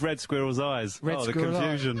games. But with red squirrel's eyes. Red the squirrel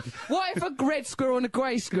confusion. What if a red squirrel and a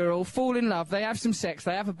grey squirrel fall in love, they have some sex,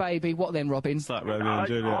 they have a baby, what then, Robin? It's like Romeo and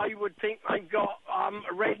Juliet. I would think they got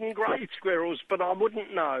red and grey squirrels, but I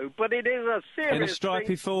wouldn't know. But it is a serious In a stripy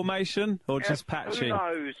thing. formation or just patchy? Who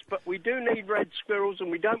knows? But we do need red squirrels, and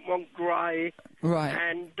we don't want grey. Right.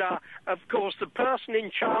 And, of course, the person in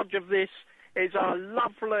charge of this is our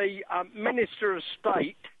lovely Minister of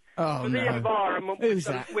State Oh, for the no. Environment Who's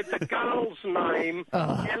that? with the girl's name,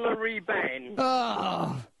 Hilary Benn.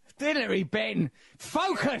 Oh, Hillary Ben,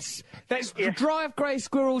 focus! Let's drive grey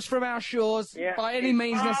squirrels from our shores by any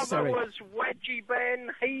means His necessary. father was Wedgie Ben,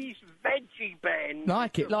 he's Veggie Ben.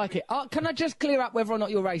 Like it. Can I just clear up whether or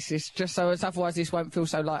not you're racist, just so as otherwise this won't feel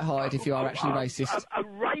so light-hearted if you are actually racist? A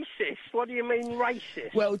racist? What do you mean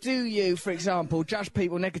racist? Well, do you, for example, judge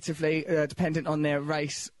people negatively dependent on their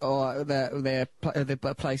race or their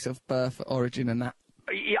place of birth, origin, and that?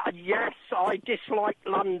 Yes, I dislike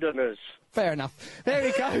Londoners. Fair enough. There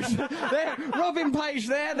he goes. There, Robin Page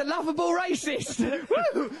there, the lovable racist.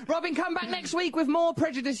 Woo! Robin, come back next week with more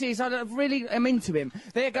prejudices. I really am into him.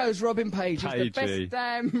 There goes Robin Page. He's the best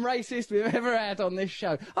damn racist we've ever had on this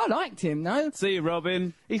show. I liked him, no? See you,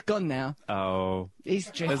 Robin. He's gone now. Oh. He's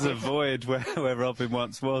just... There's a void where Robin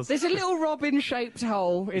once was. There's a little Robin-shaped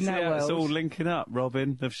hole in that world. It's all linking up.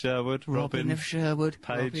 Robin of Sherwood. Robin of Sherwood.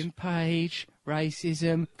 Page. Robin Page.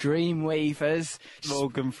 Racism. Dreamweavers.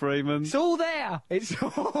 Morgan Freeman. It's all there. It's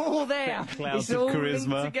all there. Clouds it's all of charisma.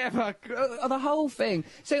 linked together. The whole thing.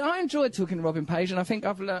 So I enjoyed talking to Robin Page, and I think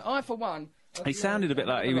I've learned. I, for one. He sounded a bit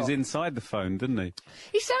like he was inside the phone, didn't he?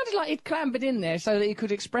 He sounded like he'd clambered in there so that he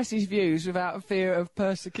could express his views without fear of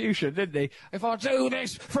persecution, didn't he? If I do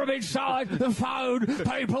this from inside the phone,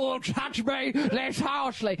 people will touch me less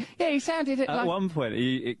harshly. Yeah, he sounded like... At one point,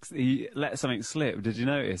 he let something slip. Did you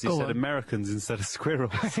notice? He said Americans instead of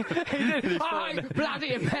squirrels. He did. I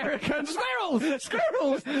bloody American squirrels!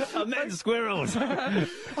 Squirrels! I meant squirrels.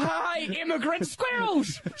 Hi, immigrant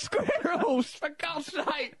squirrels! Squirrels, for God's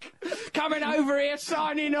sake! Coming over here,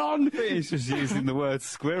 signing on. He's just using the word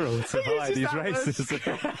squirrel to hide his racism.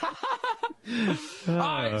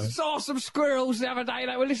 I saw some squirrels the other day.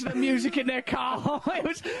 They were listening to music in their car. It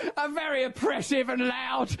was very oppressive and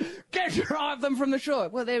loud. Drive them from the shore.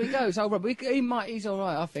 Well, there he goes. Oh, Rob, he's all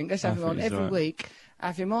right, I think. Let's have him on every week.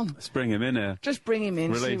 Have him on. Let's bring him in here. Just bring him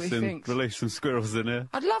in, see what he thinks. Release some squirrels in here.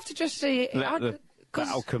 I'd love to just see it. Let the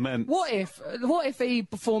battle commence. What if he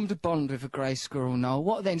formed a bond with a grey squirrel, Noel?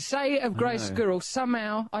 What then? Say a grey squirrel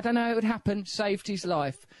somehow, I don't know how it would happen, saved his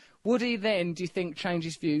life. Would he then, do you think, change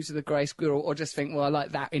his views of the grey squirrel, or just think, well, I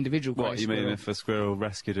like that individual grey squirrel? What, you mean if a squirrel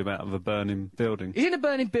rescued him out of a burning building? He's in a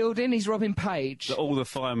burning building, he's Robin Page. All the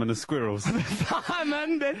firemen are squirrels.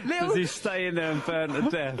 Fireman, the little... Does he stay in there and burn to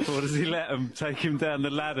death, or does he let them take him down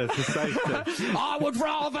the ladder to safety? I would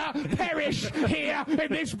rather perish here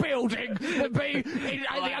in this building than be in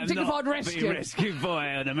the undignified rescue. Be rescued by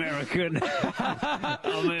an American.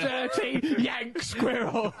 Dirty Yank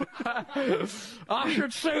squirrel. I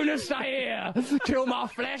should sooner stay here till my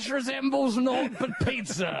flesh resembles naught but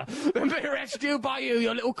pizza than be rescued by you,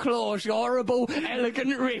 your little claws, your horrible,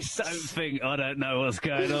 elegant wrists. Don't think I don't know what's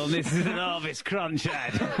going on. This is an Harvest Crunch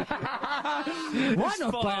ad. Why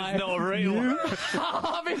not buy? Not real.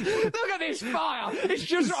 Harvest, look at this fire. It's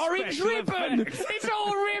just orange ribbon. It's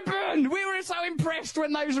all ribbon. We were so impressed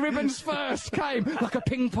when those ribbons first came. Like a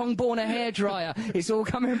ping-pong ball and a hairdryer. It's all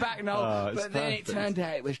coming back now. But then it turned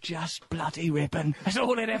out it was just bloody ribbon. That's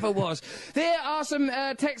all it ever was. There are some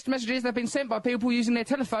text messages that have been sent by people using their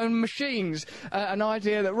telephone machines. An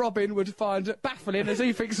idea that Robin would find baffling, as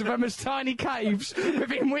he thinks of them as tiny caves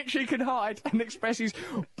within which he can hide and express his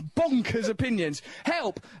bonkers opinions.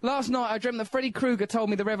 Help! Last night I dreamt that Freddy Krueger told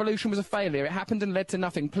me the revolution was a failure. It happened and led to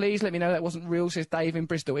nothing. Please let me know that wasn't real, says Dave in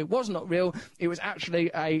Bristol. It was not real. It was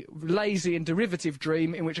actually a lazy and derivative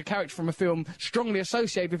dream in which a character from a film strongly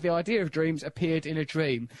associated with the idea of dreams appeared in a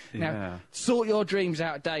dream. Now, sort your dreams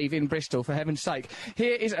out, Dave in Bristol, for heaven's sake.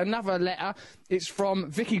 Here is another letter. It's from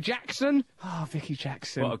Vicky Jackson. Oh, Vicky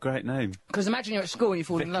Jackson. What a great name. Because imagine you're at school and you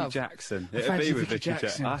fall in love. Vicky Jackson. I It'd fancy be with Vicky Vicky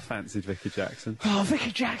Jackson. I fancied Vicky Jackson. Oh,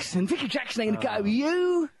 Vicky Jackson. Vicky Jackson ain't gonna go with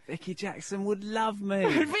you. Vicky Jackson would love me.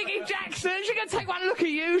 Vicky Jackson, she's going to take one look at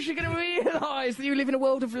you. She's going to realise that you live in a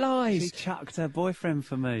world of lies. She chucked her boyfriend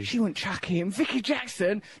for me. She wouldn't chuck him. Vicky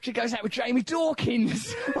Jackson, she goes out with Jamie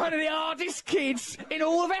Dawkins, one of the hardest kids in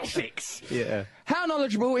all of Essex. Yeah. How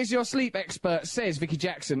knowledgeable is your sleep expert, says Vicky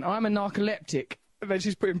Jackson. I'm a narcoleptic. Then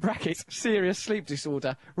she's put in brackets, serious sleep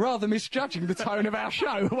disorder, rather misjudging the tone of our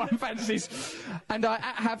show, one fancies. And I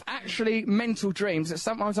have actually mental dreams that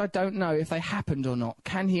sometimes I don't know if they happened or not.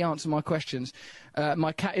 Can he answer my questions?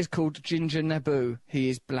 My cat is called Ginger Naboo. He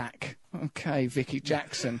is black. Okay, Vicky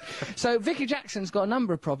Jackson. So Vicky Jackson's got a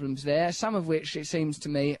number of problems there, some of which, it seems to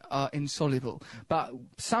me, are insoluble. But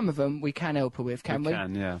some of them we can help her with, can we? We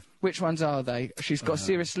can, yeah. Which ones are they? She's got a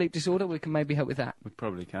serious sleep disorder. We can maybe help with that. We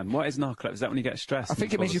probably can. What is narcolepsy? Is that when you get stressed? I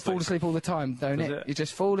think it means you fall asleep all the time, don't it? You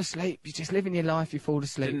just fall asleep. You just live in your life. You fall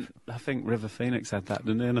asleep. I think River Phoenix had that,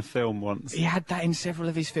 didn't he, in a film once? He had that in several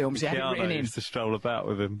of his films. He had it written in. Used to stroll about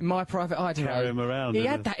with him. My Private Idaho. Carry him around. He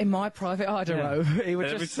had that in My Private Idaho. Yeah. He would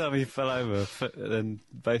Every just... time he fell over, then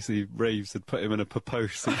basically Reeves had put him in a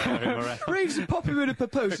papoose and carry him around. Reeves would pop him in a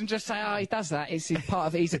papoose and just say, oh, he does that. It's part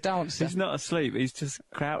of it. He's a dancer. He's not asleep. He's just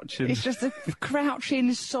crouching. He's just a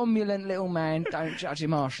crouching, somnolent little man. Don't judge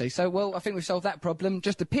him harshly. So, well, I think we've solved that problem.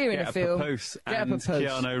 Just appear in a film. Papoose Get and a papoose.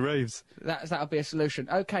 Keanu Reeves. That'll be a solution.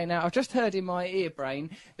 OK, now, I've just heard in my ear brain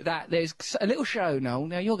that there's a little show, Noel.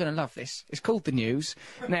 Now, you're going to love this. It's called The News.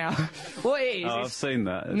 Now, what it is... Oh, I've seen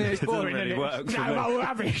that. It's It boring, doesn't really work for me. No,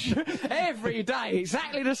 rubbish. Every day,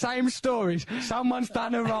 exactly the same stories. Someone's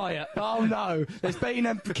done a riot. Oh, no. There's been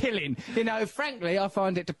a killing. You know, frankly, I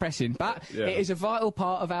find it depressing. But it is a vital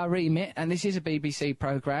part of our remit, and this is a BBC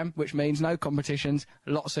programme, which means no competitions,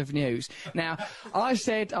 lots of news. Now, I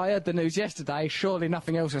said I heard the news yesterday, surely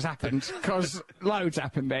nothing else has happened, because loads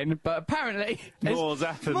happened then, but apparently... More's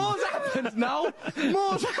happened. More's happened, Noel.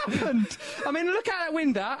 More's happened. I mean, look out that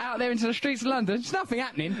window, out there into the streets of London, there's nothing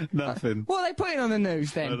happening. Nothing. What are they putting on the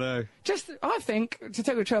news then? I know. I think, to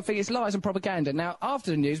tell you the truth, I think it's lies and propaganda. Now, after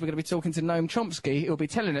the news, we're going to be talking to Noam Chomsky. He'll be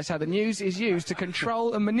telling us how the news is used to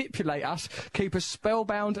control and manipulate us, keep us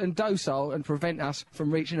spellbound and docile, and prevent us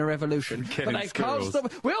from reaching a revolution. Killing But they squirrels.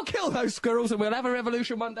 can't stop. We'll kill those squirrels and we'll have a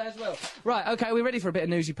revolution one day as well. Right, OK, we're ready for a bit of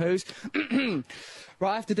newsy poos.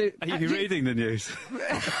 Right, I have to do... Are you reading the news?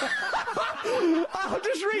 I'm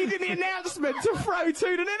just reading the announcement to throw to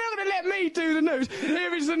them. They're not going to let me do the news.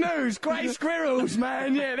 Here is the news. Grey squirrels,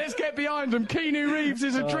 man. Yeah, let's get behind them. Keanu Reeves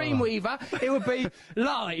is a dreamweaver. It would be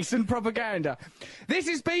lies and propaganda. This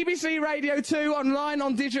is BBC Radio 2, online,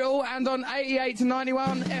 on digital, and on 88 to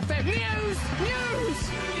 91 FM. News!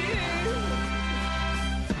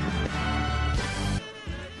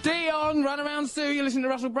 Dion, Run Around Sue, you're listening to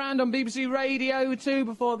Russell Brand on BBC Radio 2.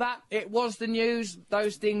 Before that, it was the news.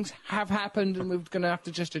 Those things have happened and we're going to have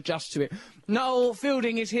to just adjust to it. Noel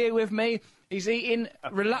Fielding is here with me. He's eating,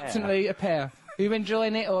 reluctantly, a pear. Are you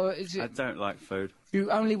enjoying it, or is it... I don't like food. You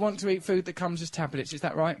only want to eat food that comes as tablets, is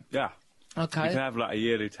that right? Yeah. OK. You can have like a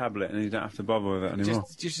yearly tablet and you don't have to bother with it anymore.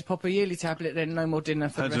 Just pop a yearly tablet, then no more dinner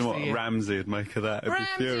for the rest of the Imagine year. what Ramsey would make of that. He'd be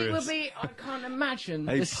furious. Would be... I can't imagine.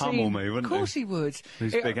 He'd the pummel scene. me, wouldn't he? Of course he would.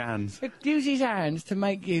 His big hands. He'd use his hands to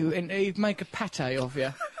make you, and he'd make a pate of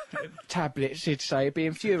you. Tablets, he'd say, he'd be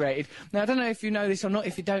infuriated. Now, I don't know if you know this or not.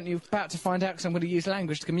 If you don't, you're about to find out, because I'm going to use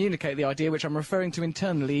language to communicate the idea, which I'm referring to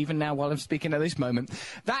internally even now while I'm speaking at this moment.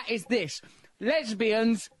 That is this.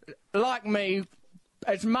 Lesbians, like me,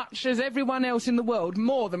 as much as everyone else in the world,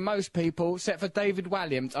 more than most people, except for David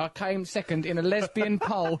Walliams. I came second in a lesbian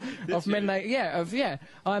poll of men they...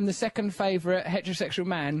 I'm the second favourite heterosexual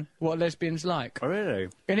man what lesbians like. Oh, really?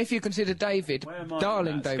 And if you consider David, Where am I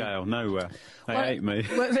darling on that David... scale? Nowhere. They hate me.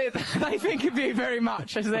 Well, they think of you very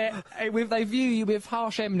much as they view you with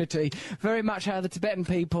harsh enmity, very much how the Tibetan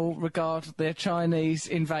people regard their Chinese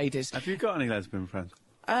invaders. Have you got any lesbian friends?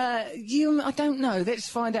 I don't know. Let's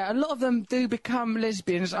find out. A lot of them do become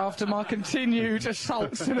lesbians after my continued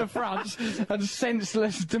assaults and affronts and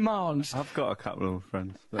senseless demands. I've got a couple of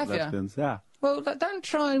friends that Have are ya? lesbians. Yeah. Well, don't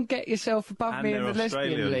try and get yourself above And me in they're the lesbian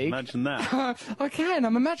Australian. league. Imagine that. I can.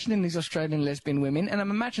 I'm imagining these Australian lesbian women, and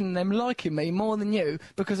I'm imagining them liking me more than you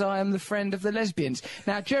because I am the friend of the lesbians.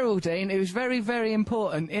 Now, Geraldine, who's very, very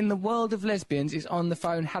important in the world of lesbians, is on the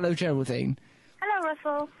phone. Hello, Geraldine. Hello,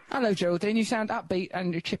 Russell. Hello, Geraldine. You sound upbeat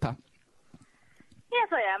and you're chipper. Yes,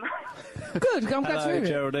 I am. Good. I'm glad to Hello, hear it.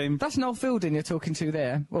 Geraldine. That's Noel Fielding you're talking to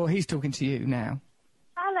there. Well, he's talking to you now.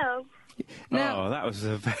 Hello. Now, Oh, that was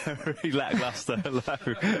a very lacklustre hello.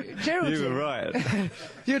 Geraldine. You were right.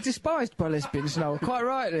 You're despised by lesbians, Noel, quite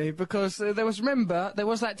rightly, because there was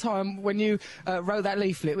that time when you wrote that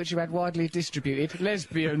leaflet which you had widely distributed,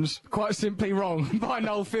 lesbians, quite simply wrong, by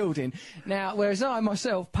Noel Fielding. Now, whereas I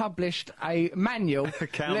myself published a manual. A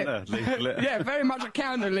counter leaflet. Yeah, very much a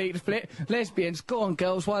counter leaflet. Lesbians, go on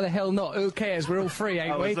girls, why the hell not? Who cares? We're all free,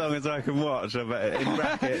 ain't Oh, we? as long as I can watch, I bet, in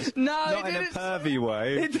brackets. No, not it in a didn't- pervy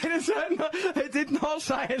way. It did not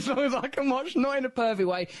say as long as I can watch, not in a pervy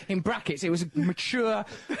way. In brackets, it was a mature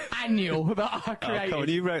annual that I Oh, created. come on,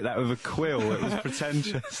 you wrote that with a quill. It was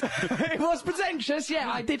pretentious. It was pretentious, yeah,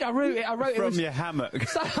 I did. I wrote it. From It was, your hammock.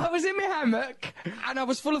 so I was in my hammock, and I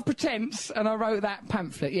was full of pretence, and I wrote that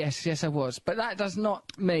pamphlet. Yes, I was. But that does not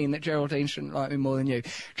mean that Geraldine shouldn't like me more than you.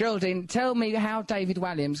 Geraldine, tell me how David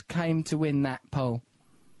Walliams came to win that poll.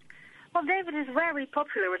 Well, David is very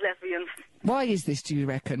popular with lesbians. Why is this, do you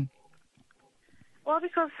reckon? Well,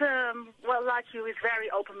 because, like you, he's very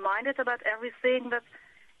open-minded about everything, but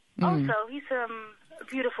also he's a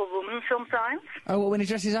beautiful woman sometimes. Oh, well, when he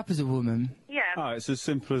dresses up as a woman. Yeah. Oh, it's as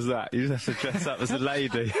simple as that. You just have to dress up as a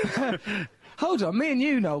lady. Hold on, me and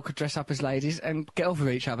you, Noel, could dress up as ladies and get off with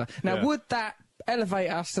each other. Now, Yeah. would that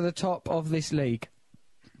elevate us to the top of this league?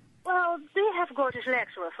 Well, do you have gorgeous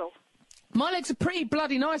legs, Russell? My legs are pretty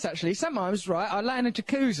bloody nice, actually. Sometimes, right, I lay in a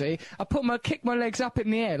jacuzzi, I kick my legs up in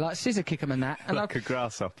the air, like scissor kick 'em and that. And Like a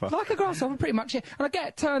grasshopper. like a grasshopper, pretty much, yeah. And I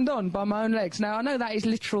get turned on by my own legs. Now, I know that is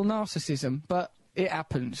literal narcissism, but it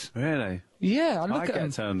happens. Really? Yeah, I I look at get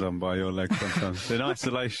them. turned on by your legs sometimes. In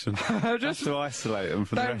isolation. I have to isolate them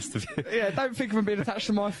from the rest of you. Yeah, don't think of them being attached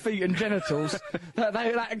to my feet and genitals.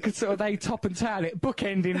 They top and tail it,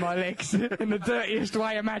 bookending my legs in the dirtiest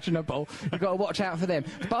way imaginable. You've got to watch out for them.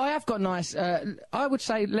 But I have got nice, I would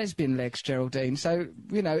say lesbian legs, Geraldine. So,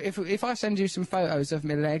 you know, if I send you some photos of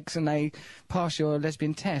my legs and they pass your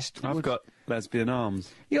lesbian test... I've got lesbian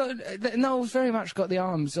arms. Noel's very much got the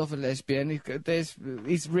arms of a lesbian.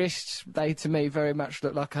 His wrists, they to me very much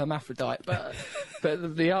look like a hermaphrodite,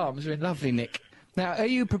 but the arms are lovely, Nick. Now, are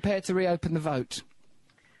you prepared to reopen the vote?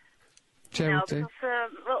 No, Geraldine?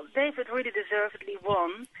 because, David really deservedly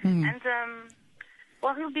won, and,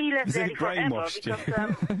 he'll be less Has he daddy forever, brainwashed you?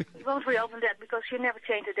 because, he won't reopen that, because you never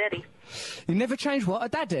change a daddy. You never change what? A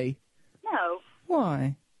daddy? No.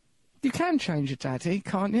 Why? You can change a daddy,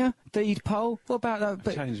 can't you? Deed poll? What about that?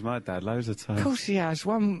 But Changed my dad loads of of times. course he has.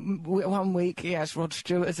 One week he has Rod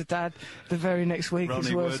Stewart as a dad. The very next week it's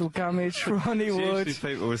Ronnie Wurzel Wood. Gummidge, Ronnie It's Wood,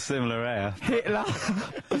 usually people with similar hair. Hitler.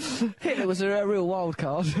 Hitler was a real wild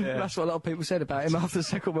card. That's what a lot of people said about him after the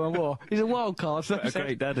Second World War. He's a wild card. So A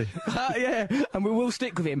great daddy. yeah, and we will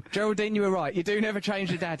stick with him. Geraldine, you were right. You do never change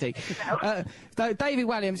the daddy. Though David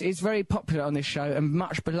Walliams is very popular on this show and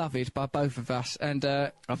much beloved by both of us. And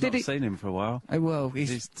I've not seen him for a while. Oh, well, Is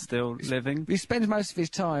he still living? he spends most of his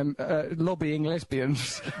time lobbying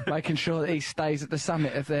lesbians, making sure that he stays at the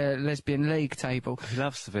summit of their lesbian league table. He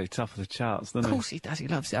loves to be top of the charts, doesn't Of course he does. He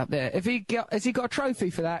loves it up there. Has he got a trophy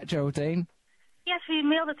for that, Geraldine? Yes, we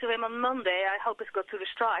mailed it to him on Monday. I hope it's got through the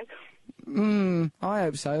strike. I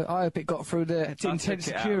hope so. I hope it got through the intense took it out of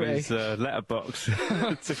security. his letterbox,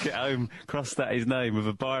 took it home, crossed out his name with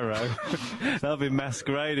a biro. I've been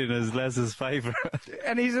masquerading as Les's favourite.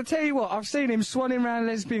 And I tell you what, I've seen him swanning around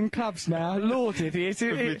lesbian clubs now. Lauded, he is.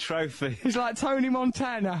 With my trophy. He's like Tony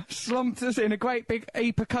Montana, slumped us in a great big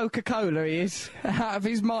heap of Coca-Cola, he is, out of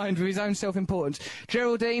his mind with his own self-importance.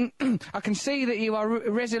 Geraldine, I can see that you are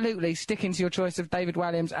resolutely sticking to your choice of David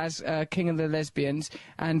Walliams as King of the Lesbians,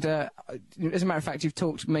 and as a matter of fact, you've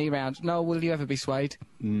talked me round. Noel, will you ever be swayed?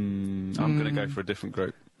 I'm going to go for a different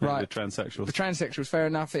group. Maybe Right. The transsexuals. The transsexuals, fair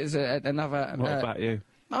enough, is another... What about you?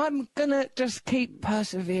 I'm gonna just keep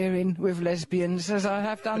persevering with lesbians as I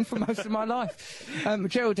have done for most of my life.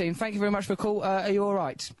 Geraldine, thank you very much for the call. Are you all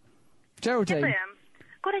right? Geraldine, Yes, I am.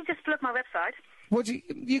 Could I just plug my website? what do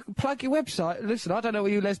you can plug your website? Listen, I don't know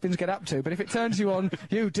what you lesbians get up to, but if it turns you on,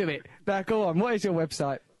 you do it. Now, go on. What is your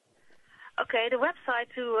website? Okay, the website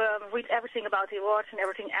to read everything about the awards and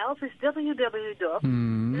everything else is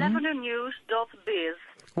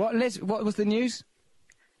www.lavendernews.biz. What was the news?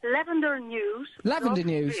 Lavender News. Lavender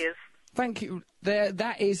News. Biz. Thank you.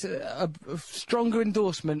 That is a stronger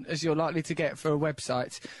endorsement as you're likely to get for a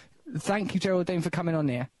website. Thank you, Geraldine, for coming on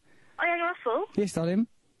here. Oh, yeah, Russell, Yes, darling.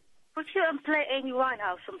 would you play Amy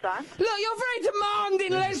Winehouse sometime? Look, you're very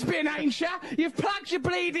demanding lesbian, ain't ya? You've plucked your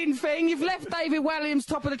bleeding thing, you've left David Walliams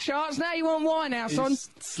top of the charts, now you want Winehouse on.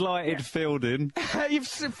 Slighted Fielding.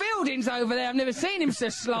 Fielding's over there, I've never seen him so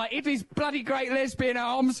slighted, his bloody great lesbian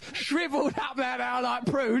arms shrivelled up there now like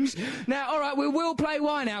prunes. Now, alright, we will play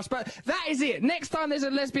Winehouse, but that is it. Next time there's a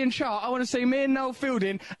lesbian chart, I want to see me and Noel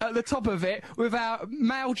Fielding at the top of it with our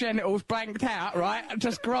male genitals blanked out, right?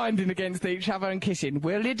 Just grinding against each other and kissing.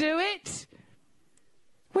 Will you do it?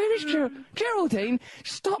 Where is Geraldine?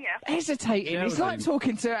 Stop hesitating. It's like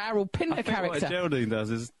talking to Harold Pinter character. What Geraldine does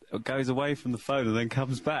is goes away from the phone and then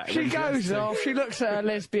comes back. She goes off, she looks at her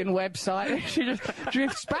lesbian website, and she just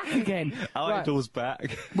drifts back again. Idol's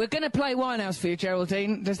back. We're going to play Winehouse for you,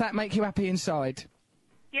 Geraldine. Does that make you happy inside?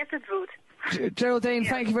 Yes, it would. Geraldine,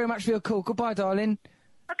 thank you very much for your call. Goodbye, darling.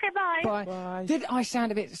 Okay, bye. Bye. Did I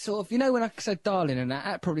sound a bit sort of... You know when I said darling and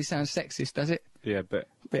that probably sounds sexist, does it? Yeah, but...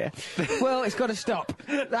 Yeah. Well, it's got to stop.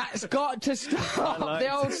 That's got to stop.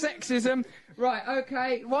 The old sexism. Right,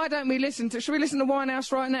 okay. Why don't we listen to... Should we listen to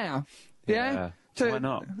Winehouse right now? Yeah? Why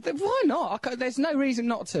not? Why not? There's no reason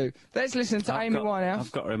not to. Let's listen to Amy Winehouse.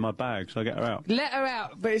 I've got her in my bag. Shall I get her out? Let her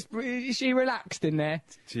out. But is she relaxed in there?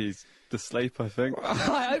 She's asleep, I think.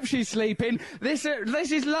 I hope she's sleeping. This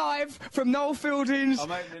is live from Noel Fielding's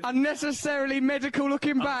unnecessarily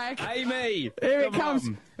medical-looking bag. Amy! Here it comes.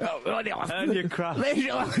 Earn your crust.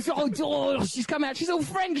 Oh, she's come out. She's all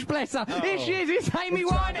French, bless her. Here she is. It's Amy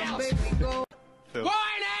Winehouse.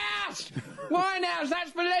 Winehouse! Winehouse,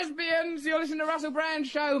 that's for lesbians. You're listening to Russell Brand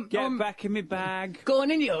Show. Get back in my bag. Go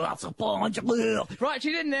on in, you Russell Brand. Right,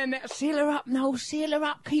 she's in there now. Seal her up, Noel. Seal her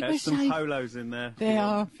up. Keep her There's safe. some polos in there. They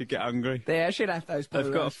are. If you get hungry. There, she'll have those polos.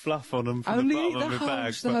 They've got a fluff on them from Only the eat bottom the of my bag.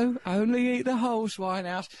 holes, though. Only eat the holes,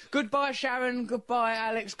 Winehouse. Goodbye, Sharon. Goodbye,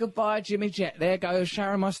 Alex. Goodbye, Jimmy Jet. There goes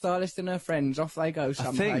Sharon, my stylist, and her friends. Off they go I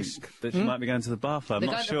someplace. think that she might be going to the Barfly. I'm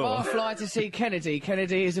They're not going sure. to Barfly to see Kennedy.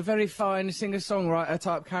 Kennedy is a very fine singer-songwriter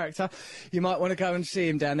type character. You might want to go and see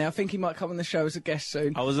him down there. I think he might come on the show as a guest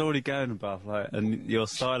soon. I was already going to Barfly, and your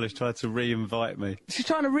stylist tried to re-invite me. She's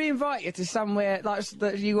trying to re-invite you to somewhere like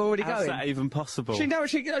that you were already How's going. that even possible? She know what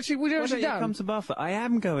she Why she don't you done. come to Barfly? I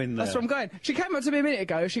am going there. That's where I'm going. She came up to me a minute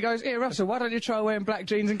ago. She goes, "Here, Russell, why don't you try wearing black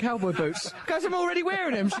jeans and cowboy boots?" Because I'm already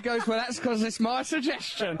wearing them. She goes, "Well, that's because it's my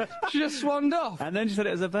suggestion." She just swanned off. And then she said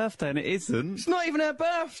it was her birthday, and it isn't. It's not even her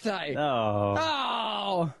birthday. Oh.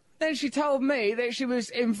 Oh. Then she told me that she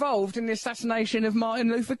was involved in the assassination of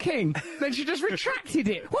Martin Luther King. Then she just retracted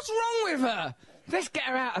it. What's wrong with her? Let's get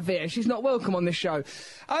her out of here. She's not welcome on this show.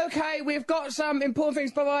 OK, we've got some important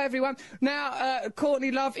things. Bye-bye, everyone. Now,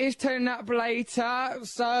 Courtney Love is turning up later,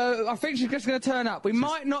 so I think she's just going to turn up. We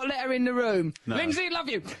might not let her in the room. No. Lindsay, love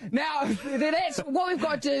you. Now, what we've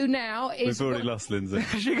got to do now is... We've already lost Lindsay.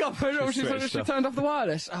 She turned off the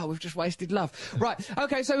wireless. Oh, we've just wasted love. Right,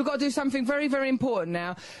 OK, so we've got to do something very, very important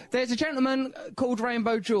now. There's a gentleman called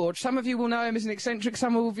Rainbow George. Some of you will know him as an eccentric.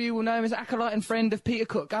 Some of you will know him as an acolyte and friend of Peter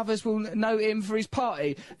Cook. Others will know him for his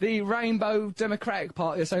party, the Rainbow Democratic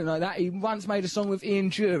Party or something like that. He once made a song with Ian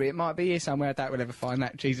Dury. It might be here somewhere. I doubt we'll ever find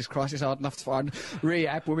that. Jesus Christ, it's hard enough to find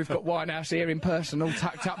Rehab where we've got Winehouse here in person, all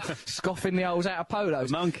tucked up, scoffing the holes out of polos.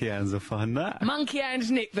 Monkey Hands will find that. Monkey Hands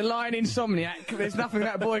Nick, the lion insomniac. There's nothing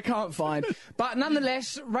that boy can't find. But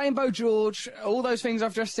nonetheless, Rainbow George, all those things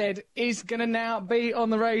I've just said, is going to now be on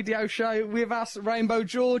the radio show with us. Rainbow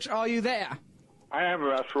George, are you there? I am,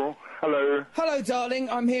 Russell. Hello. Hello, darling.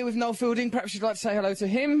 I'm here with Noel Fielding. Perhaps you'd like to say hello to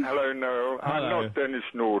him. Hello, Noel. I'm not Dennis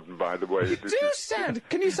Norden, by the way. Do you sound...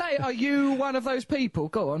 Can you say, are you one of those people?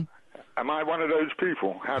 Go on. Am I one of those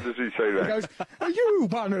people? How does he say that? He goes, "Are you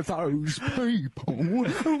one of those people?"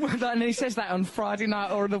 And he says that on Friday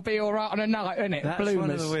night, or it'll be all right on a night, isn't it? That's Bloomers.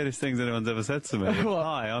 one of the weirdest things anyone's ever said to me. What?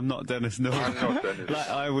 Hi, I'm not Dennis Norton. I'm not Dennis. Like,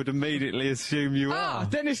 I would immediately assume you are.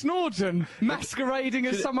 Dennis Norton, masquerading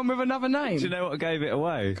as someone with another name. Do you know what gave it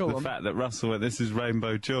away? Go the on. fact that Russell went, "This is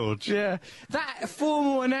Rainbow George." Yeah, that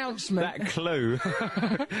formal announcement. That clue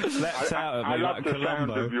leapt out at me I love like the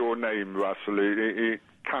sound Columbo. of your name, Russell. It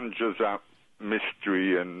conjures up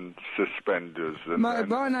mystery and suspenders. And,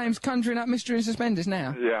 My name's conjuring up mystery and suspenders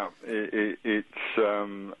now. Yeah, it's.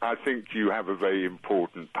 I think you have a very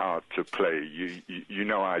important part to play. You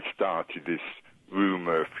know, I started this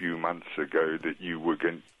rumour a few months ago that you were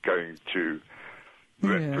going to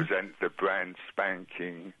represent the brand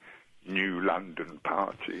spanking New London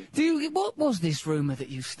Party. What was this rumour that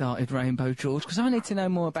you started, Rainbow George? Because I need to know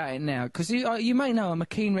more about it now. Because you may know I'm a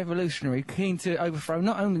keen revolutionary, keen to overthrow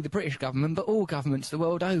not only the British government, but all governments the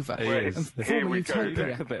world over. He is. Here we go.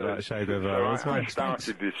 A bit like Shadow of I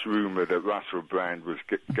started this rumour that Russell Brand was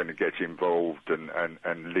going to get involved and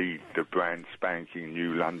lead the brand spanking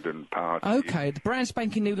New London Party. OK, the brand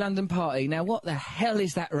spanking New London Party. Now, what the hell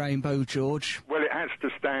is that, Rainbow George? Well, it has to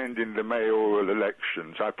stand in the mayoral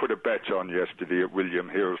elections. I put a bet on yesterday at William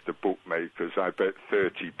Hill's, the bookmakers. I bet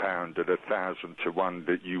 £30 at 1,000 to 1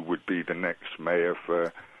 that you would be the next mayor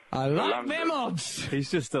for I like London. them odds.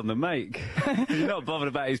 He's just on the make. He's not bothered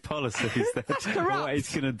about his policies. That's corrupt. What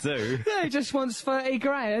he's going to do. Yeah, he just wants 30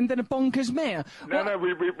 grand and a bonkers mayor. No,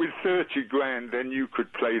 with 30 grand, then you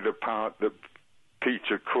could play the part that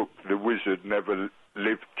Peter Cook, the wizard, never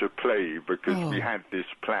lived to play, because we had this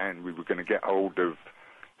plan. We were going to get hold of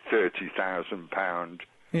 £30,000.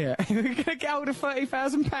 Yeah, we're going to get hold of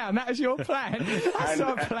 £30,000. That is your plan. That's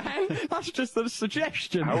not a plan. That's just a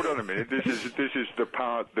suggestion. Hold on a minute. This is the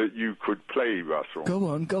part that you could play, Russell. Go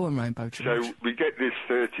on, Rainbow George. So we get this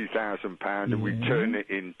 £30,000 and we turn it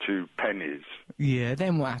into pennies. Yeah,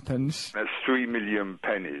 then what happens? That's 3 million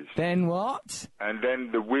pennies. Then what? And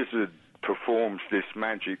then the wizard performs this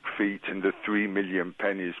magic feat and the 3 million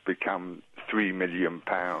pennies become £3 million.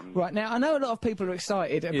 Right, now, I know a lot of people are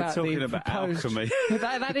excited about You're talking the about proposed... alchemy.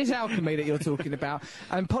 that is alchemy that you're talking about.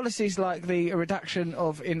 And policies like the reduction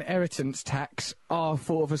of inheritance tax are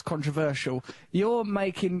thought of as controversial. You're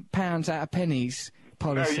making pounds out of pennies.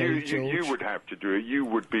 Policy, no, George. you would have to do it. You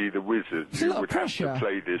would be the wizard. It's a you lot of would pressure. have to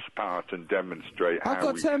play this part and demonstrate I've how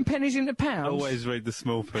got we to turn pennies into pounds. Always read the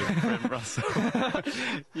small print, Russell.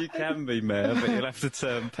 You can be mayor, but you'll have to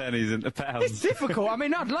turn pennies into pounds. It's difficult. I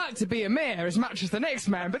mean, I'd like to be a mayor as much as the next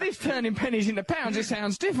man, but this turning pennies into pounds, it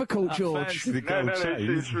sounds difficult, George. The gold chains.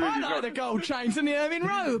 it's really I like the gold chains and the ermine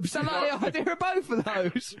robes. I like the idea of both of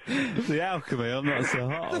those. The alchemy, I'm not so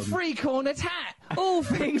hot The on. three-cornered hat. All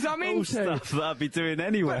things I'm All into. stuff that I'd be doing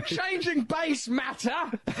anyway. But changing base matter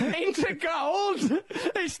into gold,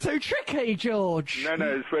 it's too tricky, George. No,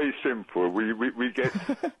 it's very simple. We get...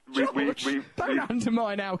 George, don't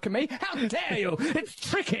undermine alchemy. How dare you? It's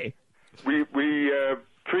tricky. We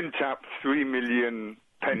print up 3 million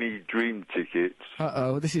penny dream tickets.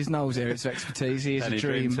 Uh-oh, this is Noel's area of expertise. He is Penny a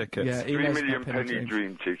dream. dream tickets. Yeah, he 3 knows million about penny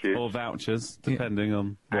dream tickets. Or vouchers, depending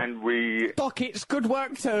on... And we Dockets, good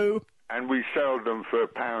work too. sell them for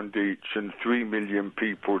 £1 each, and 3 million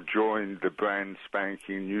people join the brand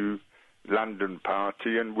spanking new London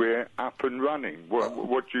Party, and we're up and running.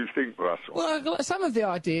 What do you think, Russell? Well, I've got some of the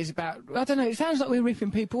ideas about... I don't know, it sounds like we're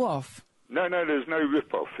ripping people off. No, there's no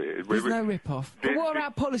rip-off here. There's no rip-off. But what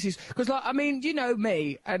about policies? Because, like, I mean, you know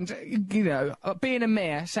me, and, you know, being a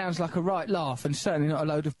mayor sounds like a right laugh, and certainly not a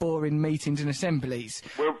load of boring meetings and assemblies.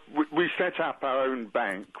 Well, we set up our own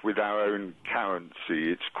bank with our own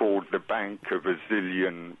currency. It's called the Bank of a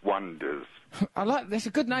Zillion Wonders. I like... That's a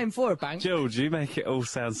good name for a bank. George, you make it all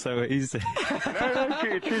sound so easy. No,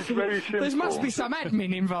 it is very simple. There must be some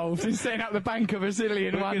admin involved in setting up the Bank of a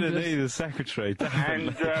Zillion We're going Wonders. to need a secretary. And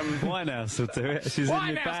Winehouse will do it. She's in your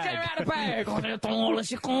Winehouse, bag. get her out of the bag. On the tall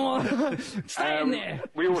as you can. Stay in there.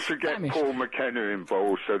 We also get Famished. Paul McKenna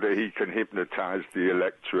involved so that he can hypnotise the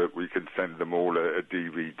electorate. We can send them all a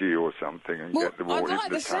DVD or something and Well, get them all I like the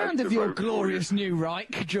hypnotised sound to of your vote for you. glorious new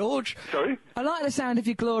Reich, George. Sorry? I like the sound of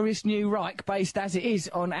your glorious new Reich, based as it is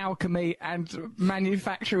on alchemy and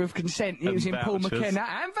manufacture of consent using Paul vouchers. McKenna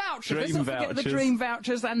and vouchers. Let's Dream not forget the vouchers. dream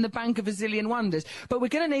vouchers and the Bank of a Zillion Wonders. But we're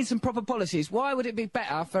going to need some proper policies. Why would it be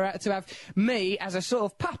better to have me as a sort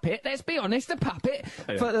of puppet? Let's be honest, a puppet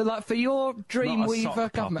for your Dreamweaver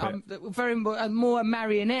sock government. Very more a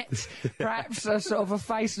marionette, perhaps a sort of a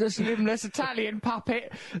faceless, limbless Italian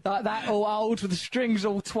puppet like that, all old with the strings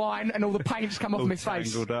all twined and all the paint's come off All my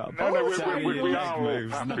face. tangled up. No, we leg are all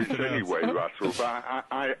moves, puppets nothing else. anyway, Russell, but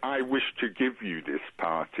I wish to give you this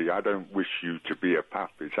party. I don't wish you to be a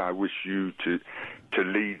puppet. I wish you to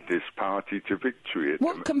lead this party to victory.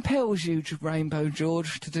 What compels you, Rainbow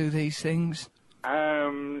George, to do these things?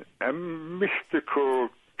 A mystical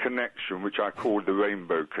connection, which I call the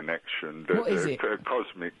rainbow connection. What is it? A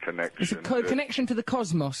cosmic connection. It's a connection to the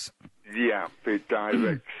cosmos. Yeah, it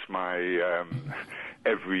directs my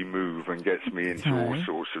every move and gets me into all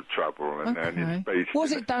sorts of trouble. And it's based...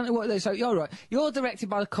 What's it done? So you're right. You're directed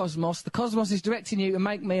by the cosmos. The cosmos is directing you to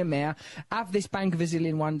make me a mayor. Have this Bank of a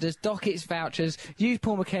Zillion Wonders. Dockets, vouchers. Use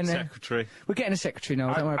Paul McKenna. Secretary. We're getting a secretary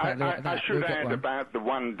now. Don't worry about that. I should We'll get add one. about the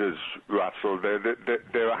wonders, Russell.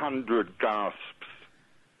 There are 100 gasps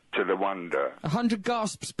to the wonder. 100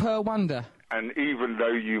 gasps per wonder. And even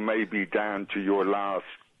though you may be down to your last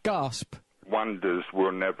Gasp. Wonders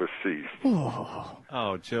will never cease.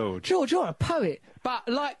 Oh, George. George, you're a poet. But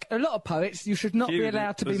like a lot of poets, you should not If you be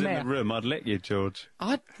allowed to be was mayor. in the room, I'd lick you, George.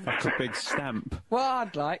 I'd... That's a big stamp. What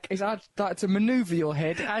I'd like is I'd like to manoeuvre your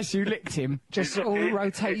head as you licked him. Just all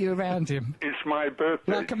rotate you around him. It's my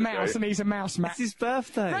birthday. Like a mouse, today. and he's a mouse mat. It's his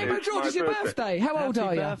birthday. Rainbow It's George, my it's your birthday. How old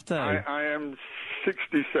are you? Birthday. I am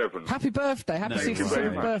 67. Happy birthday. Happy No, Thank you very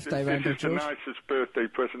 67th much. birthday, This Rainbow is the George. nicest birthday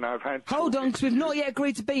present I've had. Hold on, because we've not yet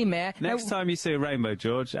agreed to be mayor. Next time you see a rainbow,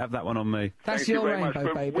 George, have that one on me. That's Thank you your very much,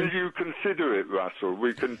 rainbow, but baby. will you consider it, Russell?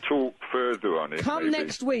 We can talk further on it. Come maybe.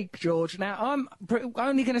 next week, George. Now, I'm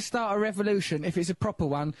only going to start a revolution if it's a proper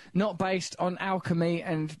one, not based on alchemy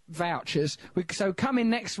and vouchers. So come in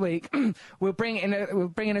next week. We'll bring in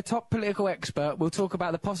a top political expert. We'll talk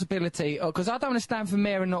about the possibility, because I don't want to stand for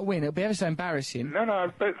mayor and not win. It'll be ever so embarrassing. No, I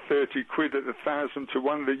bet 30 quid at 1,000 to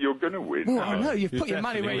 1 that you're going to win. Well, I know, you've You put your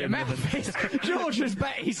money where your definitely mouth is. George has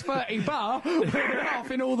bet his 30 bar. We're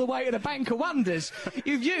laughing all the way to the Bank of Wonders.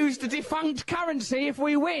 You've used a defunct currency if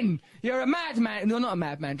we win. You're a madman. You're not a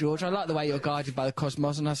madman, George. I like the way you're guided by the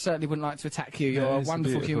cosmos, and I certainly wouldn't like to attack you. You're Yeah, a it's a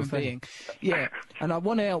wonderful beautiful human thing. being. Yeah, and I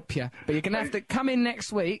want to help you. But you're going to have to come in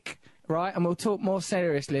next week, right, and we'll talk more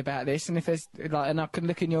seriously about this, and if there's, like, and I can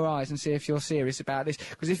look in your eyes and see if you're serious about this.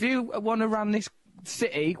 Because if you want to run this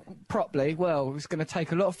city properly, well, it's going to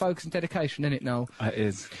take a lot of focus and dedication, isn't it, Noel? It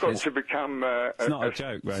is. Got to become It's not a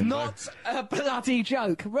joke, It's Rainbow. not a bloody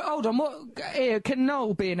joke. Hold on, what? Here, can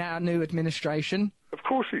Noel be in our new administration? Of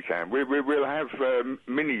course he can. We'll have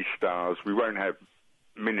mini stars. We won't have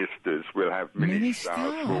ministers. We'll have mini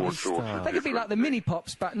stars for all sorts of They could be like the mini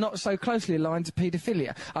pops, but not so closely aligned to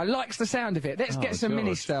paedophilia. I likes the sound of it. Let's get some mini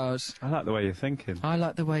George. stars. I like the way you're thinking. I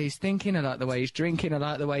like the way he's thinking. I like the way he's drinking. I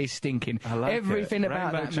like the way he's stinking. I like Everything it.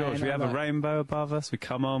 about Rainbow that George, man. we I have like. a rainbow above us. We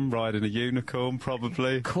come on riding a unicorn,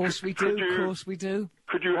 probably. Of course we do. Could you- Of course we do.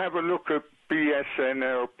 Could you have a look at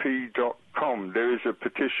bsnlp.com? There is a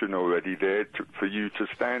petition already there for you to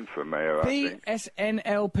stand for mayor, I think.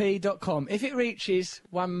 bsnlp.com. If it reaches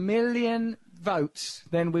 1 million votes,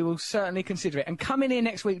 then we will certainly consider it. And coming in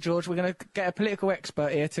next week, George, we're going to get a political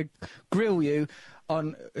expert here to grill you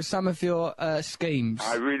on some of your schemes.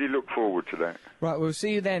 I really look forward to that. Right, we'll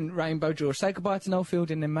see you then, Rainbow George. Say goodbye to Noel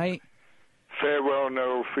Fielding then, mate. Farewell,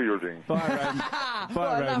 Noel Fielding. Bye, What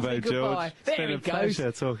Bye, a lovely Rainbow goodbye. George. It's There been he a goes.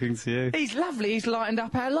 pleasure talking to you. He's lovely. He's lightened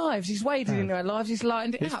up our lives. He's waded into our lives. He's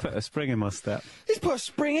lightened it He's up. put a spring in my step. He's put a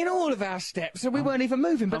spring in all of our steps, so we weren't even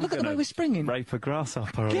moving. But I'm look at the way gonna we're springing. Rape a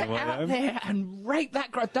grasshopper on Get the way out home. there and rape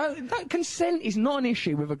that grass. Don't consent is not an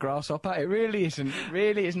issue with a grasshopper. It really isn't. It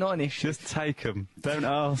really is not an issue. Just take them. Don't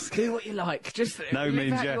ask. Do what you like. Just No live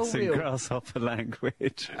means out your yes in will. grasshopper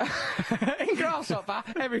language. In grasshopper,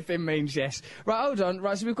 everything means yes. Right, hold on.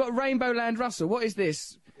 Right, so we've got Rainbow Land Russell. What is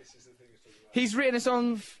this? He's written a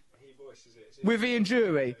song with Ian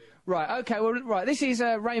Dury. Right, okay, well, right, this is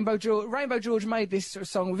Rainbow George. Rainbow George made this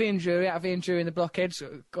song with Ian Dury, out of Ian Dury and the Blockheads.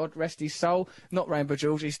 God rest his soul. Not Rainbow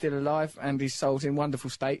George, he's still alive, and his soul's in wonderful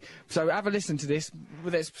state. So have a listen to this.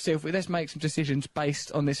 Let's make some decisions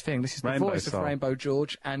based on this thing. This is the Rainbow voice Soul. of Rainbow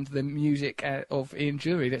George and the music of Ian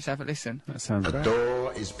Dury. Let's have a listen. That sounds A great.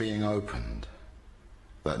 door is being opened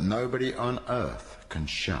that nobody on earth can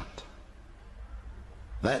shut.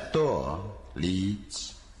 That door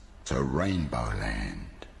leads to Rainbow Land.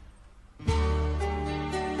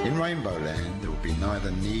 In Rainbow Land, there will be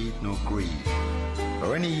neither need nor greed,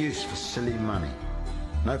 or any use for silly money.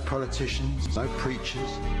 No politicians, no preachers,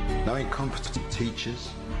 no incompetent teachers,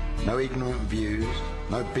 no ignorant views,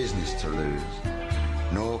 no business to lose,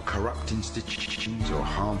 nor corrupt institutions or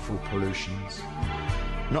harmful pollutions.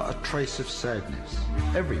 Not a trace of sadness,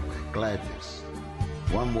 everywhere gladness.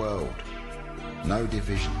 One world, no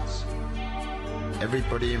divisions.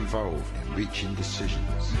 Everybody involved in reaching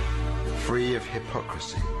decisions, free of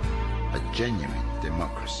hypocrisy, a genuine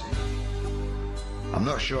democracy. I'm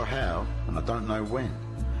not sure how, and I don't know when.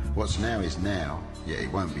 What's now is now, yet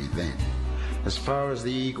it won't be then. As far as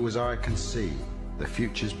the eagle's eye can see, the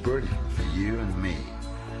future's brilliant for you and me.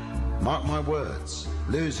 Mark my words,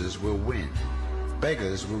 losers will win,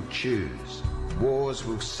 beggars will choose, wars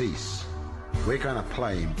will cease. We're gonna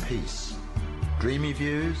play in peace. Dreamy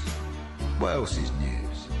views? What else is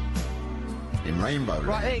news? In Rainbow Right,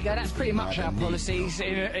 Land, there you go. That's pretty much neither our need policies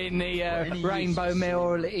in the Rainbow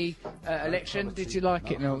mayoralty election. Did you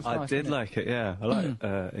like it? No, it was I nice, did wasn't it? like it, yeah. I like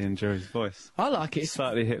Ian Jury's voice. I like it.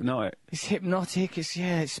 Slightly hypnotic. It's hypnotic, it's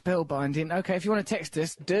spellbinding. Okay, if you want to text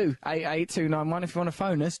us, do 88291. If you want to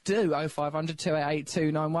phone us, do 0500 288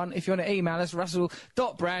 291. If you want to email us,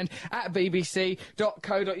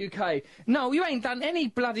 russell.brand@bbc.co.uk. No, you ain't done any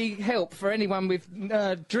bloody help for anyone with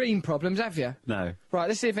dream problems, have you? No. Right,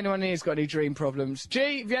 let's see if anyone here's got any dream problems.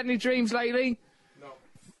 G, have you had any dreams lately?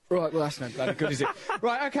 Right, well, that's not bloody good, is it?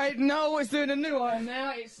 Right, OK, Noel is doing a new item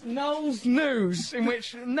now. It's Noel's News, in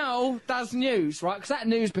which Noel does news, right? Because that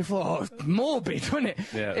news before was morbid, wasn't it?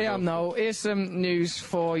 Yeah. Here, Noel, here's some news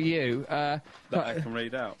for you. That I can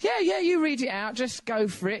read out. Yeah, you read it out. Just go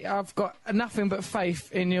for it. I've got nothing but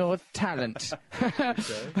faith in your talent.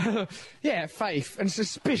 Yeah, faith and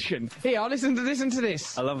suspicion. Here, I'll listen to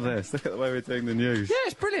this. I love this. Look at the way we're doing the news. Yeah,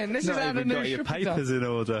 it's brilliant. This is how the Not even got news your should be done. papers in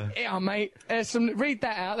order. Yeah, mate. Read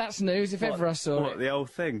that out. That's news if ever I saw What, it. the old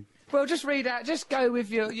thing? Well, just read out. Just go with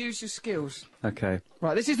use your skills. Okay.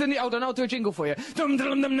 Right, this is the hold on, I'll do a jingle for you. Dun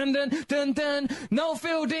dun dun dun dun dun dun. Noel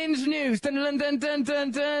Fielding's news. Dun dun dun dun dun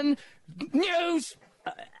dun. News.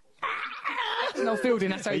 Noel Fielding.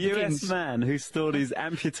 That's how A he begins. US man who stored his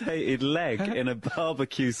amputated leg in a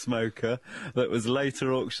barbecue smoker that was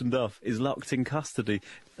later auctioned off is locked in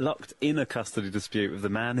a custody dispute with the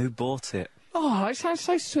man who bought it. Oh, it sounds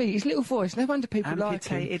so sweet. His little voice. No wonder people like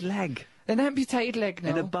him. Amputated leg. An amputated leg now.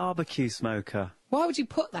 In a barbecue smoker. Why would you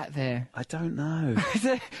put that there? I don't know.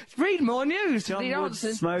 Read more news. John the Wood's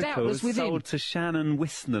answer's smoker doubtless was within. sold to Shannon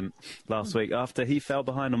Wisnant last week after he fell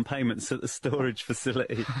behind on payments at the storage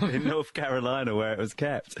facility in North Carolina where it was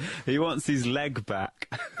kept. He wants his leg back.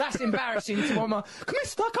 That's embarrassing to one more. Can I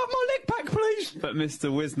stuck up my leg back, please? But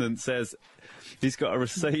Mr. Wisnant says he's got a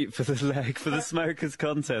receipt for the leg for the smoker's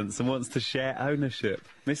contents and wants to share ownership.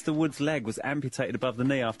 Mr. Wood's leg was amputated above the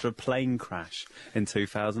knee after a plane crash in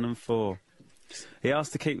 2004. He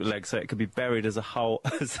asked to keep the leg so it could be buried as a whole,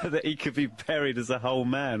 so that he could be buried as a whole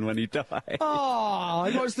man when he died. Oh,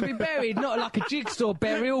 he wants to be buried, not like a jigsaw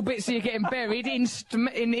burial, bits of you getting buried in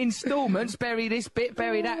instalments. Bury this bit,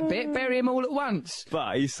 bury that bit, bury him all at once.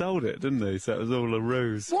 But he sold it, didn't he? So it was all a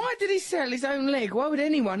ruse. Why did he sell his own leg? Why would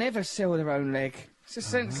anyone ever sell their own leg? It's a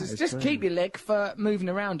senseless. Just keep your leg for moving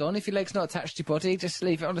around on. If your leg's not attached to your body, just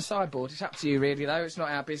leave it on the sideboard. It's up to you, really, though. It's not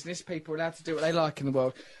our business. People are allowed to do what they like in the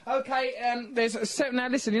world. OK, now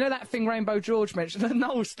listen, you know that thing Rainbow George mentioned?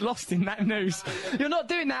 Noel's lost in that news. You're not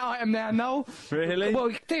doing that item now, Noel. Really? Well,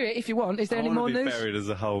 do it if you want. Is there any more I want to be news? buried as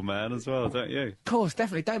a whole man as well, don't you? Of course,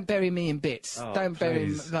 definitely. Don't bury me in bits. Oh, Don't bury him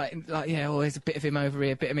please. like yeah. Well, there's a bit of him over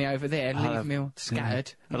here, a bit of me over there. Leave me all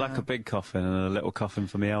scattered. I'd like a big coffin and a little coffin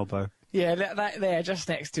for my elbow. Yeah, that there, just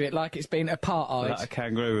next to it, like it's been apartheid. Like a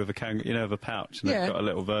kangaroo with with a pouch, and Yeah. they've got a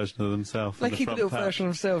little version of themselves. They in the keep a front little pouch. version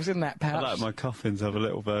of themselves in that pouch. I'd like my coffin to have a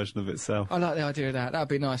little version of itself. I like the idea of that. That'd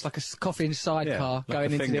be nice, like a coffin sidecar like a going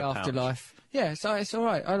into the finger pouch. afterlife. Yeah, so it's all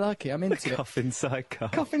right. I like it. I'm into it. Coffin sidecar.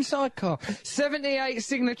 Coffin sidecar. 78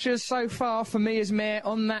 signatures so far for me as mayor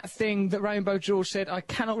on that thing that Rainbow George said. I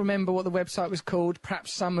cannot remember what the website was called.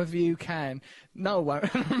 Perhaps some of you can. No, I won't.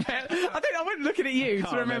 I went looking at you to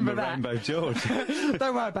Can't remember that. Rainbow George.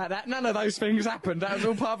 Don't worry about that. None of those things happened. That was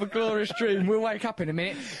all part of a glorious dream. We'll wake up in a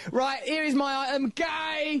minute. Right, here is my item.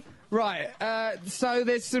 Gay! Right, so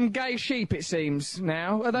there's some gay sheep, it seems,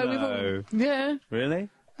 now. Although No. Yeah. Really?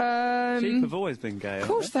 Sheep have always been gay. Of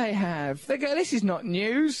course they have. They go, this is not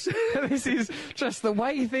news. This is just the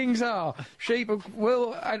way things are. Sheep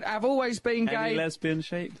have always been gay. Any lesbian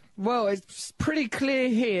sheep? Well, it's pretty clear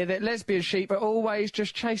here that lesbian sheep are always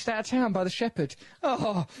just chased out of town by the shepherd.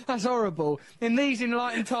 Oh, that's horrible. In these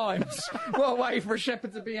enlightened times, what a way for a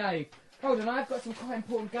shepherd to behave. Hold on, I've got some quite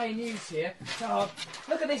important gay news here. Oh,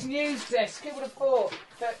 look at this news desk. Who would have thought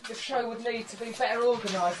that the show would need to be better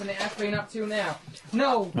organised than it has been up till now?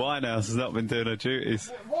 No. Winehouse has not been doing her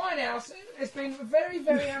duties. Winehouse has been very,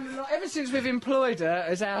 very ever since we've employed her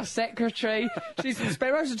as our secretary. She's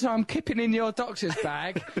spent most of the time kipping in your doctor's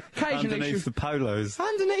bag. Occasionally Underneath the polos.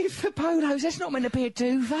 Underneath the polos. That's not meant to be a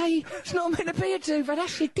duvet. It's not meant to be a duvet.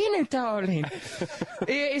 That's your dinner, darling.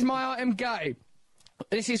 Here is my item gay.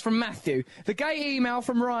 This is from Matthew. The gay email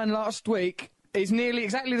from Ryan last week is nearly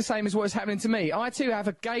exactly the same as what is happening to me. I too have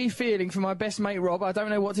a gay feeling for my best mate Rob. I don't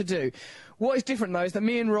know what to do. What is different though is that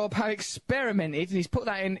me and Rob have experimented, and he's put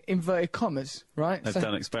that in inverted commas, right? They've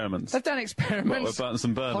done experiments. They've done experiments. What, with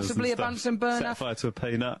Bunsen burners? Possibly and a stuff? Bunsen burner. Set fire to a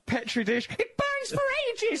peanut. Petri dish. It hands for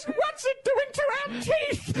ages. What's it doing to our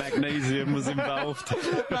teeth? Magnesium was involved.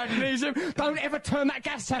 Magnesium. Don't ever turn that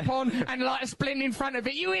gas tap on and light a splint in front of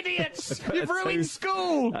it, you idiots. You've ruined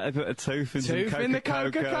school. I put a tooth in Tooth in the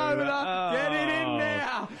Coca-Cola. Get it in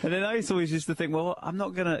there. And then I always used to think, well, I'm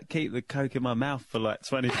not going to keep the Coke in my mouth for like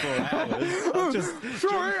 24 hours. I'll just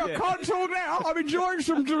Sorry, drink I it. can't talk now. I'm enjoying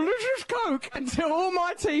some delicious Coke until all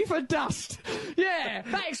my teeth are dust. Yeah,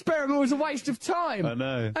 that experiment was a waste of time. I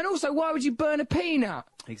know. And also, why would you burn a peanut?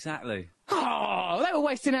 Exactly. Oh, they were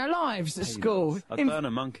wasting our lives at school. I'd burn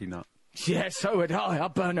a monkey nut. Yeah, so would I.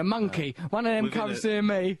 I'd burn a monkey. One of them Within comes it- near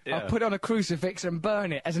me. yeah. I'll put it on a crucifix and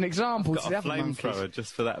burn it as an example Got to a the other monkeys. flamethrower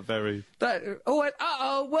just for that very...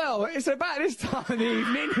 Well, it's about this time of the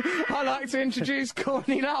evening. I like to introduce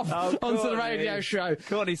Courtney Love onto the radio show.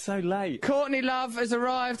 Courtney's so late. Courtney Love has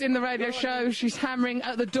arrived in the radio show. She's hammering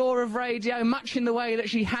at the door of radio, much in the way that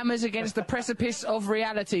she hammers against the precipice of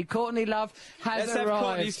reality. Courtney Love has Let's have arrived.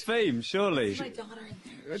 Courtney's theme, surely.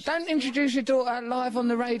 Don't introduce your daughter live on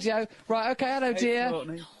the radio. Right, okay, hello, dear.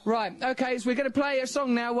 Courtney. Right, okay, so we're going to play a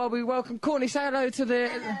song now while we welcome Courtney. Say hello to the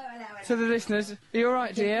listeners. Are you all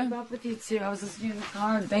right, dear? Keep up with you too. I was listening in the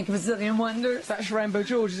car and thinking of a zillion wonders. That's Rainbow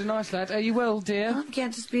George. He's a nice lad. Are you well, dear? I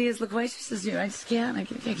can't just be as loquacious as you. I just can't. I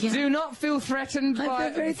can't. Do not feel threatened I by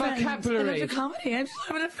feel very threatened. vocabulary. I'm comedy. I'm just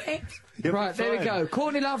having a faint. Right, there we go.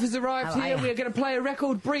 Courtney Love has arrived here. We're going to play a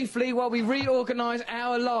record briefly while we reorganise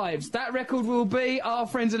our lives. That record will be Our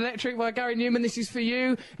Friends Electric by Gary Newman. This is for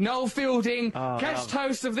you. Noel Fielding, guest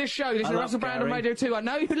host of this show. This is love Russell Brand on Gary. Radio 2. I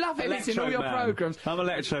know you love it. It's in all your Man. programmes. I'm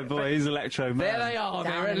Electro Boy, he's Electro Man. There they are.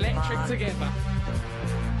 They're electric together.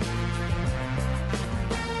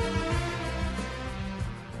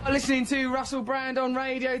 Listening to Russell Brand on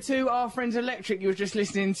Radio 2, Our Friends Electric you were just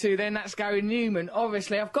listening to then, that's Gary Newman.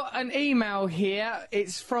 Obviously, I've got an email here.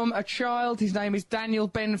 It's from a child. His name is Daniel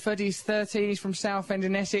Benford. He's 13. He's from Southend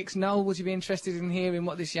in Essex. Noel, would you be interested in hearing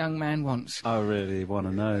what this young man wants? I really want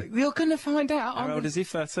to know. You're going to find out. How old is he,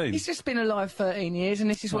 13? He's just been alive 13 years, and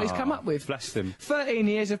this is what he's come up with. Bless him. 13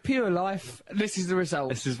 years of pure life. This is the result.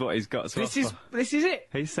 This is what he's got to This offer. is it.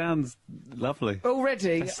 He sounds lovely.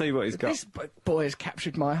 Already. Let's see what he's got. This boy has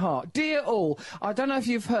captured my heart. Dear all, I don't know if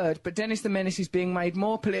you've heard, but Dennis the Menace is being made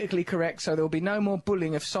more politically correct, so there will be no more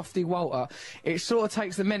bullying of Softy Walter. It sort of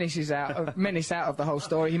takes the menace out of the whole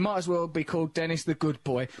story. He might as well be called Dennis the Good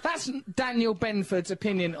Boy. That's Daniel Benford's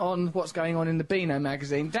opinion on what's going on in the Beano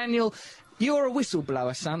magazine. Daniel, you're a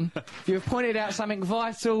whistleblower, son. You've pointed out something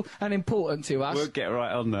vital and important to us. We'll get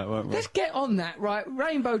right on that, won't we? Let's get on that, right?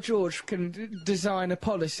 Rainbow George can design a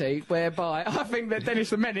policy whereby I think that Dennis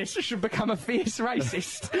the Menace should become a fierce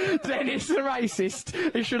racist. Dennis the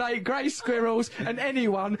racist. He should hate grey squirrels and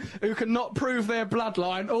anyone who cannot prove their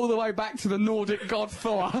bloodline all the way back to the Nordic god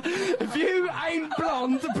Thor. If you ain't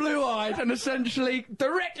blonde, blue-eyed and essentially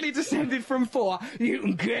directly descended from Thor, you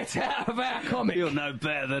can get out of our comic. You're no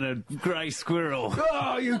better than a grey squirrel.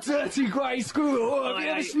 Oh, you dirty grey squirrel. Oh, have you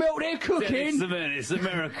ever smelt their cooking? Dennis the Menace,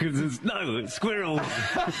 Americans, no, squirrels.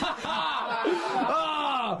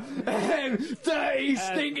 Ah, dirty,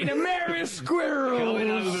 stinking American squirrels.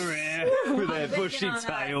 Coming over here with their bushy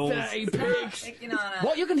tails. Dirty pigs.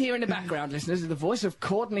 What you can hear in the background, listeners, is the voice of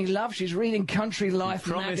Courtney Love. She's reading Country Life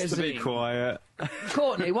Promise magazine. to be quiet.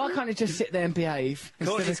 Courtney, why can't you just sit there and behave?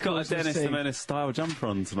 Courtney's got a Dennis the Menace style jumper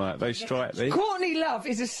on tonight, very stripy. Courtney Love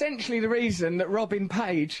is essentially the reason that Robin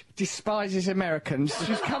Page despises Americans.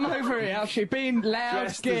 She's come over here, she's been loud,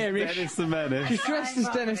 Dressed scary. as Dennis the Menace. She's dressed as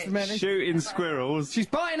Dennis the Menace. Shooting squirrels. She's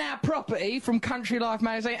buying our property from Country Life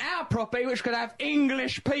magazine, our property which could have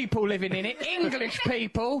English people living in it. English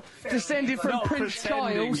people, descended from Not Prince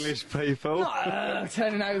pretend Charles. English people. Not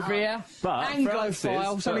turning over here. But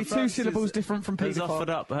Anglophile, it's only two Francis syllables different from has paedophile. offered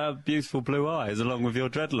up her beautiful blue eyes along with your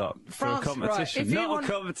dreadlock France, for a competition. right, if you Not want- a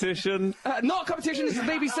competition. Not a competition, this is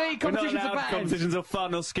BBC, We're not competitions are allowed banned. competitions of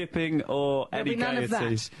fun or skipping or There'll any be none of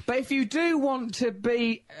gaiety. that. But if you do want to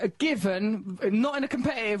be given, not in a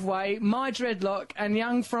competitive way, my dreadlock and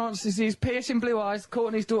young Francis's piercing blue eyes,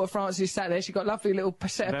 Courtney's daughter Francis sat there, she got lovely little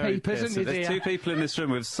set of Very peepers, piercing. hasn't you, There's dear? two people in this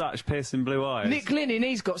room with such piercing blue eyes. Nick Linnan,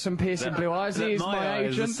 he's got some piercing blue eyes, he is my my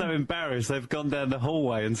eyes agent. are so embarrassed they've gone down the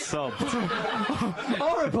hallway and sobbed.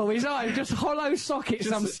 Horrible, his eyes, just hollow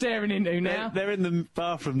sockets I'm staring into now. They're in the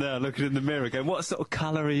bathroom now, looking in the mirror, going, "What sort of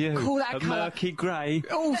colour are you? Call that a colour- murky grey."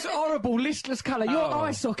 Oh, it's horrible, listless colour. Your Oh.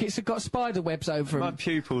 eye sockets have got spider webs over My them.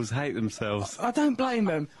 pupils hate themselves. I don't blame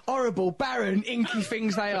them. Horrible, barren, inky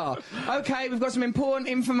things they are. OK, we've got some important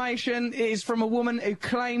information. It is from a woman who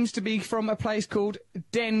claims to be from a place called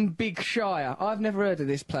Denbighshire. I've never heard of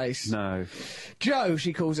this place. No. Jo,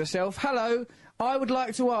 she calls herself. Hello. I would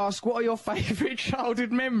like to ask, what are your favourite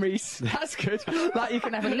childhood memories? That's good. Like, you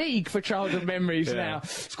can have a league for childhood memories now.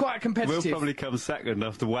 It's quite competitive. We'll probably come second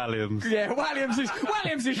after Walliams. Yeah,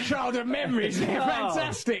 Walliams is childhood memories. They're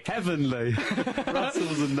fantastic. Heavenly.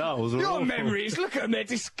 Russells and Knowles are Your awful. memories, look at them, they're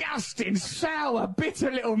disgusting, sour, bitter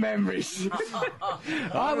little memories.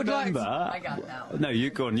 I would like to... I got that one. No, you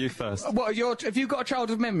go on, you first. What, have you got a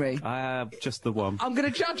childhood memory? I have just the one. I'm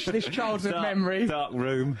going to judge this childhood memory. Dark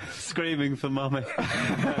room, screaming for mummy.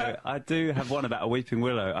 No, I do have one about a weeping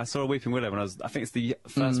willow. I saw a weeping willow when I think it's the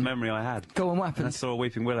first memory I had. Go on, what And I happened? saw a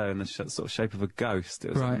weeping willow in the sort of shape of a ghost.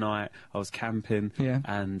 It was Right. at night, I was camping,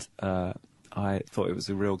 and I thought it was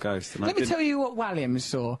a real ghost. And Let me tell you what Walliams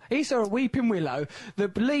saw. He saw a weeping willow,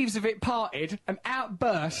 the leaves of it parted, and out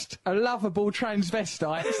burst a lovable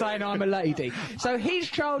transvestite saying, I'm a lady. So his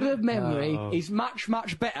childhood memory is much,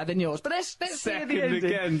 much better than yours. But let's see at the Second ending.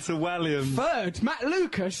 again to Walliams. Third, Matt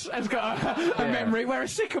Lucas has got a memory where a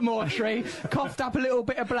sycamore tree coughed up a little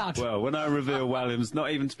bit of blood. Well, when I reveal Walliams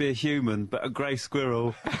not even to be a human, but a grey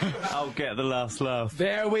squirrel, I'll get the last laugh.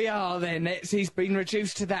 There we are then. He's been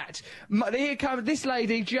reduced to that. Here comes this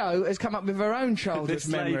lady, Jo, has come up with her own childhood This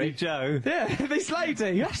memory. lady, Jo. Yeah, this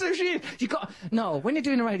lady. That's who she is. You got no. When you're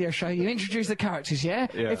doing a radio show, you introduce the characters. Yeah.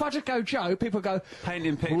 Yeah. If I just go Jo, people go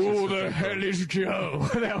Painting pictures. Who for the people. hell is Jo?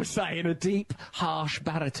 They'll say in a deep, harsh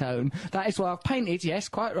baritone. That is why I've painted, yes,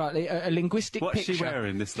 quite rightly, a linguistic What's picture. she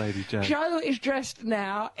wearing, this lady, Jo? Jo is dressed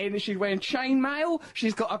now she's wearing chainmail.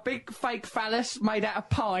 She's got a big fake phallus made out of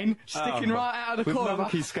pine sticking right out of the with corner.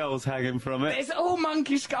 monkey skulls hanging from it. There's all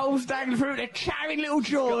monkey skulls dangling through. They're chattering little Got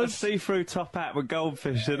a jaws. see-through top hat with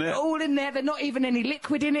goldfish in it. All in there. They're not even any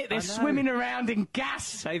liquid in it. They're know. swimming around in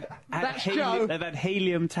gas. They've had, That's Jo. they've had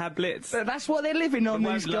helium tablets. That's what they're living on,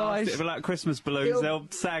 It these won't last. guys. It'll be like Christmas balloons. It'll- They'll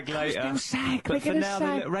sag later. They'll sag. But They're for gonna now, they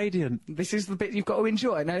sag. look radiant. This is the bit you've got to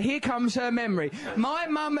enjoy. Now, here comes her memory. My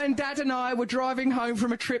mum and dad and I were driving home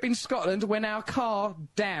from a trip in Scotland when our car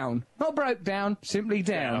down. Not broke down, simply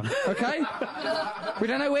down. Okay? We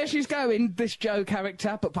don't know where she's going, this Jo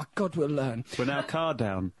character, but by God, we'll learn. We're now car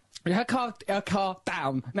down. Her car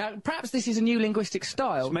down. Now, perhaps this is a new linguistic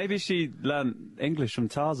style. Maybe she learnt English from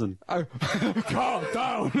Tarzan. Oh, car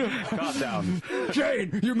down. Car down.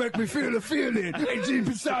 Jane, you make me feel a feeling deep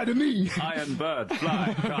inside of me. Iron bird,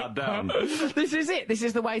 fly, car down. This is it. This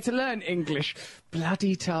is the way to learn English.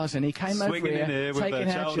 Bloody Tarzan. He came over Swinging here, in here with taking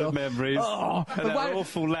their our childhood job. memories Oh, and that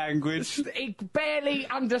awful language. He barely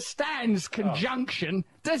understands conjunction,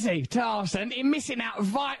 does he, Tarzan? He's missing out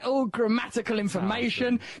vital grammatical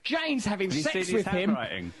information. Jane's having Have you sex seen his with him.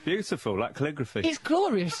 handwriting? Beautiful, like calligraphy. It's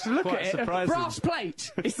glorious. Look Quite at it. surprising. Brass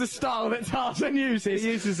plate is the style that Tarzan uses. He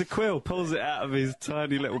uses a quill, pulls it out of his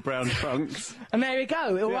tiny little brown trunks. And there we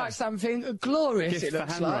go. He'll Yeah. write something glorious. Gift it for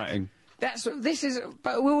looks handwriting. like. This is,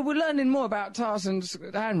 but we're learning more about Tarzan's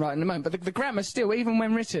handwriting in a moment. But the grammar still, even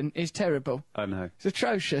when written, is terrible. I know. It's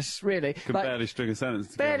atrocious, really. Can barely string a sentence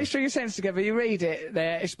together. barely string a sentence together. You read it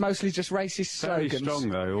there, it's mostly just racist Very slogans. strong,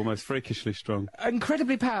 though, almost freakishly strong.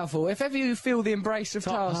 Incredibly powerful. If ever you feel the embrace of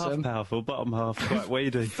Top Tarzan. half powerful, bottom half quite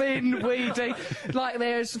weedy. Thin, weedy, like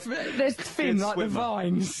there's thin, Good like the swimmer.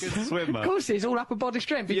 vines. Good swimmer. Of course, he's all upper body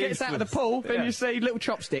strength. He gets out of the pool, then Yeah. you see little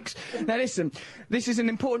chopsticks. Now listen, this is an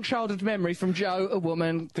important childhood memory from Jo, a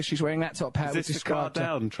woman, that she's wearing that top hat. Is we this the described her.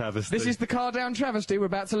 car down travesty? This is the car down travesty. We're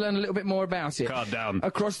about to learn a little bit more about it. Car down.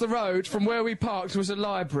 Across the road from where we parked was a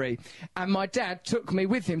library, and my dad took me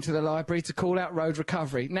with him to the library to call out road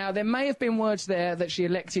recovery. Now, there may have been words there that she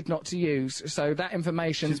elected not to use, so that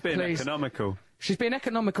information, She's being please... economical. She's been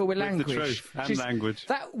economical with With language. the truth and language.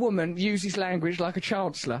 That woman uses language like a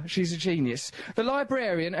chancellor. She's a genius. The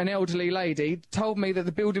librarian, an elderly lady, told me that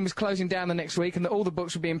the building was closing down the next week and that all the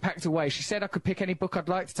books were being packed away. She said I could pick any book I'd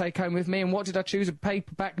like to take home with me, and what did I choose? A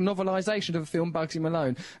paperback novelisation of a film, Bugsy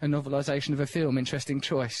Malone. A novelisation of a film, interesting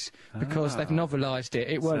choice. Because they've novelised it.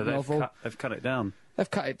 It weren't So novel. they've cut it down. They've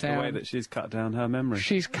cut it down. The way that she's cut down her memory.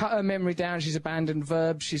 She's cut her memory down, she's abandoned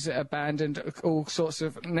verbs, she's abandoned all sorts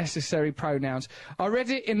of necessary pronouns. I read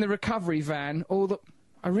it in the recovery van,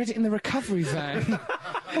 I read it in the recovery van.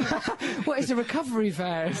 What is a recovery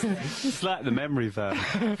van? It's like the memory van.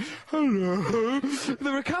 Hello.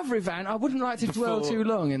 The recovery van, I wouldn't like to dwell too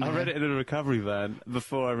long in there. I read it in a recovery van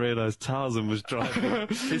before I realised Tarzan was driving.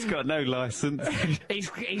 He's got no licence.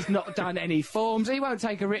 He's not done any forms, he won't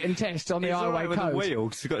take a written test on the He's all highway right with code. the wheel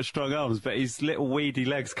because he's got strong arms, but his little weedy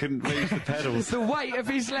legs couldn't reach the pedals. The weight of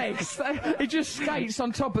his legs. He just skates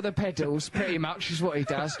on top of the pedals, pretty much, is what he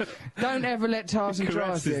does. Don't ever let Tarzan drive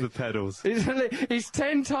Presses the pedals. His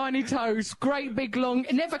 10 tiny toes, great big long,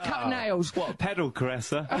 never cut nails. What, a pedal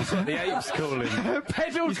caresser? That's what the apes call him.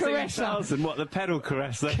 Pedal caresser. Tarzan, what, the pedal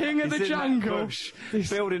caresser? King of the He's in jungle. that bush,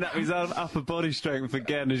 building up his own upper body strength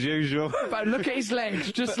again, as usual. But look at his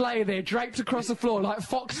legs, just lay there, draped across the floor like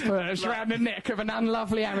fox furs around the neck of an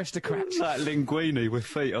unlovely aristocrat. Like linguini with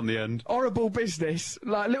feet on the end. Horrible business.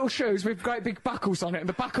 Like little shoes with great big buckles on it, and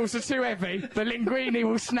the buckles are too heavy. The linguini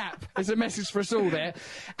will snap. There's a message for us all there.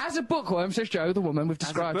 As a bookworm, says Jo, the woman, we've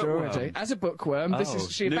described her already. As a bookworm, this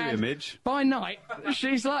is she new bad, image. By night,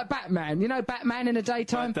 she's like Batman. You know Batman in the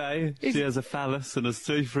daytime? By day, she has a phallus and a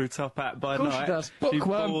see-through top hat. By Of course night, she does. she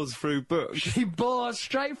Bookworm. bores through books. She bores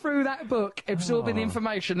straight through that book, absorbing the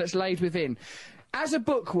information that's laid within. As a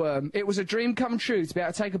bookworm, it was a dream come true to be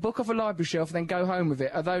able to take a book off a library shelf and then go home with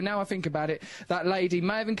it. Although now I think about it, that lady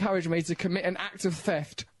may have encouraged me to commit an act of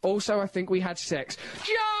theft. Also, I think we had sex.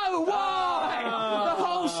 Jo, why? The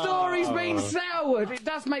whole story's been soured. It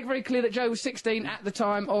does make very clear that Jo was 16 at the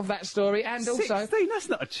time of that story, and also... 16? That's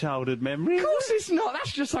not a childhood memory. Of course it's not.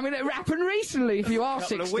 That's just something that happened recently, if you are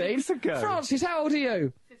 16. A couple of weeks ago. Francis, how old are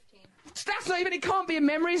you? That's not even, it can't be a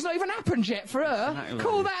memory, it's not even happened yet for her. Exactly.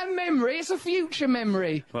 Call that a memory, it's a future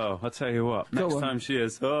memory. Well, I'll tell you what, next time she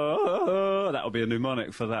is, that'll be a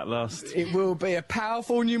mnemonic for that last... It will be a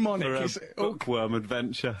powerful mnemonic. For a It's bookworm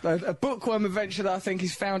adventure. a bookworm adventure that I think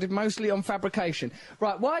is founded mostly on fabrication.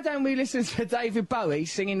 Right, why don't we listen to David Bowie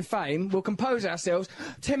singing Fame? We'll compose ourselves.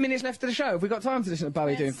 10 minutes left of the show. Have we got time to listen to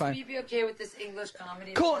Bowie doing Fame? Will you be okay with this English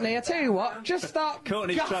comedy? Courtney, I tell you what, just start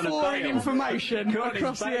Courtney's trying to guffawing bail. information Courtney's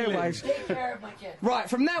across the bailing. airwaves. Take care of my kid. Right,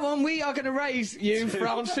 from now on, we are going to raise you,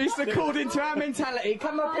 Francis, according to our mentality.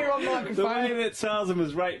 Come up here on The way microphone. that Tarzan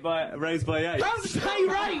was raised by apes. Don't say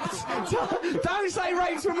rapes! Don't say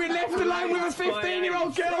rapes when we're left alone with a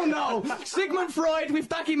 15-year-old girl, Noel! Sigmund Freud, we've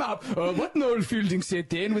dug him up. What Noel Fielding said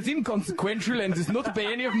then was inconsequential and does not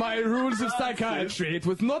obey any of my rules of psychiatry. It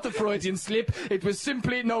was not a Freudian slip. It was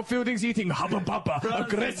simply Noel Fielding's eating Hubba Bubba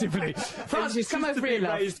aggressively. Francis, come over here,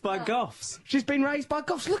 love. Raised by goths. She's been raised by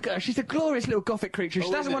goths. Look at her. She's a glorious little gothic creature. She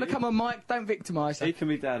Oh, doesn't is want to it? come on mic. Don't victimise her. He can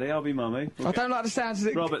be daddy, I'll be mummy. I don't like the sounds of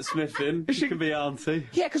it. Robert Smithin, she can be auntie.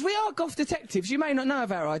 Yeah, because we are goth detectives. You may not know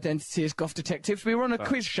of our identity as goth detectives. We were on a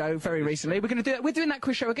quiz show very recently. We're going to do it. We're doing that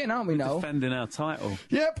quiz show again, aren't we, Noel? Defending our title.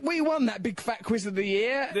 Yep, we won that big fat quiz of the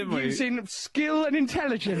year Didn't we? using skill and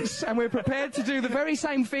intelligence, and we're prepared to do the very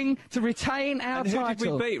same thing to retain our And who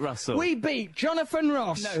title. did we beat, Russell? We beat Jonathan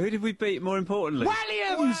Ross. No, who did we beat more importantly?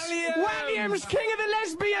 Williams, king of the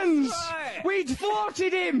lesbians. Right. We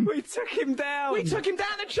thwarted him. We took him down. We took him down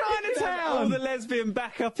to All Chinatown. the lesbian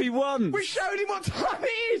backup he wants. We showed him what time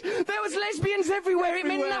it is. There was lesbians everywhere. It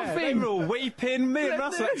meant They nothing. were all weeping. Me and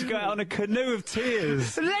Russell had to go out on a canoe of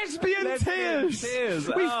tears. Lesbian tears. tears.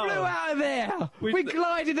 We Oh. flew out of there. We We fl-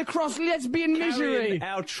 glided across lesbian misery. Carrying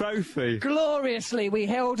our trophy. Gloriously, we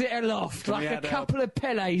held it aloft We like a had our- couple of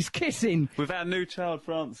Pelés kissing. With our new child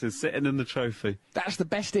Francis sitting in the trophy. That's the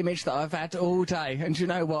best image that I've had all day. And do you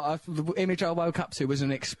know what? The image I woke up to was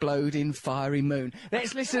an exploding fiery moon.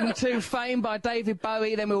 Let's listen to Fame by David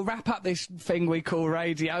Bowie, then we'll wrap up this thing we call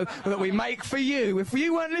radio that we make for you. If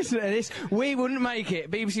you weren't listening to this, we wouldn't make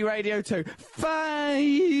it. BBC Radio 2.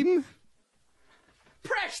 Fame!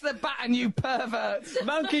 Press the button, you perverts!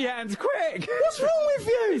 Monkey hands, quick! What's wrong with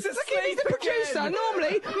you? He's Look, he's the asleep producer. again.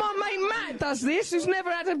 Normally, my mate Matt does this, who's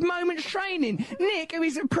never had a moment's training. Nick,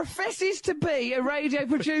 who professes to be a radio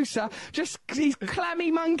producer, just his clammy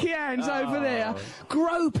monkey hands over there,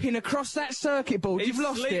 groping across that circuit board. He's You've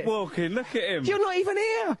lost it. sleepwalking, look at him. You're not even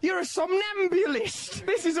here. You're a somnambulist.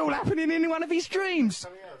 This is all happening in one of his dreams.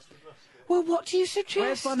 Well, what do you suggest?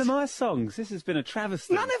 Where's one of my songs? This has been a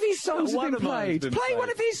travesty. None of his songs Not have one been of mine's played. been Play played. one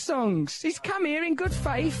of his songs. He's come here in good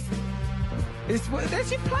faith. Has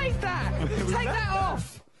he played that? Take that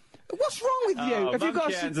off. What's wrong with you? Oh, Have you got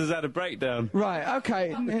Monkey Hands has had a breakdown. Right,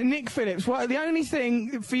 okay. Nick Phillips, well, the only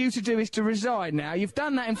thing for you to do is to resign now. You've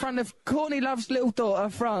done that in front of Courtney Love's little daughter,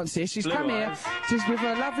 Frances. She's Blue come here eyes. just with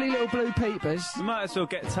her lovely little blue peepers. We might as well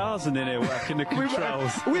get Tarzan in here working the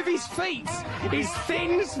controls. With his feet. His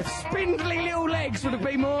thin, spindly little legs would have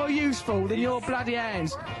been more useful than your bloody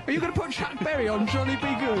hands. Are you going to put Chuck Berry on Johnny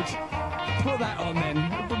Be Good? Put that on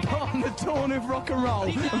then. Put on the Dawn of Rock and Roll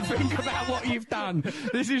and think about what you've done.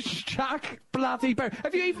 This is Chuck bloody Berry.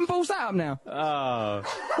 Have you even balls that up now? Oh.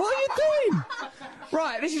 What are you doing?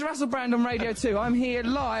 Right, this is Russell Brand on Radio 2. I'm here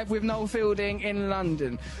live with Noel Fielding in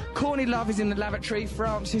London. Courtney Love is in the lavatory.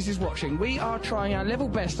 Francis is watching. We are trying our level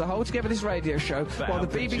best to hold together this radio show while our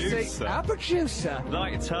the BBC... producer. Our producer,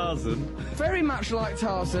 Like Tarzan. very much like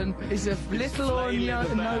Tarzan, is of little or flailing no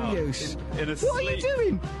about use. in a What are you sleep.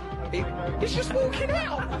 doing? He's just walking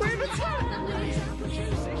out. We're in the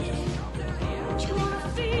tunnel.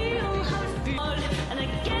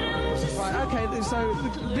 Right, okay, so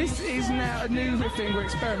this is now a new thing we're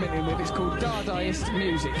experimenting with. It's called Dadaist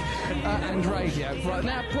music and radio. Right,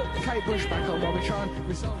 now put Kate Bush back on while we try and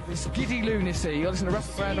resolve this giddy lunacy. You're listening to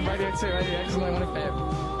Russell Brand on Radio 2, 88.1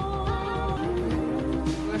 FM.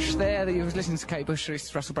 There, that you was listening to Kate Bush, this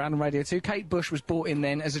is Russell Brand on Radio 2. Kate Bush was brought in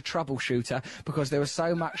then as a troubleshooter because there was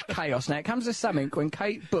so much chaos. Now, it comes to something when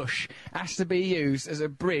Kate Bush has to be used as a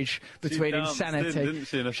bridge between insanity.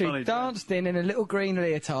 She danced in a little green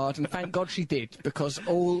leotard, and thank God she did, because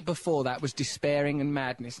all before that was despairing and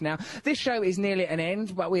madness. Now, this show is nearly at an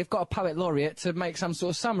end, but we've got a poet laureate to make some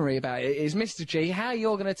sort of summary about it. Is Mr. G. How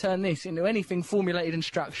you're going to turn this into anything formulated and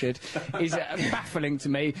structured is baffling to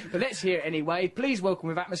me, but let's hear it anyway. Please welcome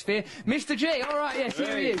with atmosphere, Mr. G. All right, yes,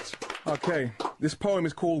 here he is. Okay, this poem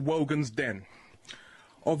is called Wogan's Den.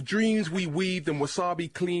 Of dreams we weaved and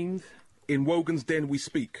wasabi cleaned, in Wogan's Den we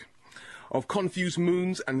speak. Of confused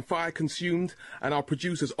moons and fire consumed, and our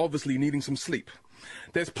producers obviously needing some sleep.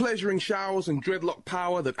 There's pleasuring showers and dreadlock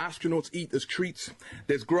power that astronauts eat as treats.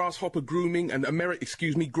 There's grasshopper grooming and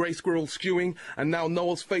grey squirrel stewing, and now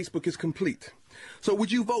Noel's Facebook is complete. So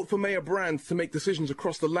would you vote for Mayor Brand to make decisions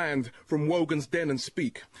across the land from Wogan's Den and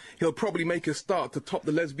speak? He'll probably make a start to top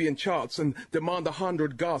the lesbian charts and demand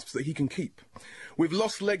 100 gasps that he can keep. With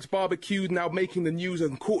Lost Legs barbecued now making the news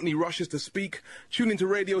and Courtney rushes to speak, tune into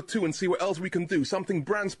Radio 2 and see what else we can do. Something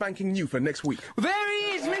brand spanking new for next week. There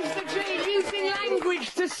he is, Mr. G, using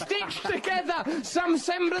language to stitch together some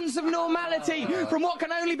semblance of normality from what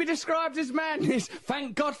can only be described as madness.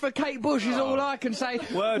 Thank God for Kate Bush is all I can say.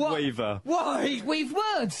 Word weaver. What? He weaved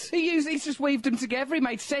words. He's just weaved them together. He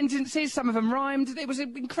made sentences. Some of them rhymed. It was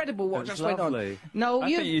incredible what just went on. No,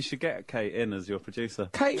 I think you should get Kate in as your producer.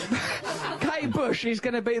 Kate Bush is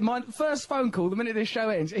going to be my first phone call the minute this show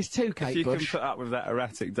ends. It's to Kate Bush. If you can put up with that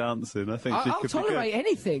erratic dancing, I think she I'll could be good. tolerate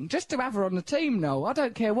anything just to have her on the team. No, I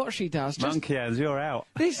don't care what she does. Monkey hands, you're out.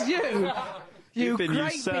 You You've been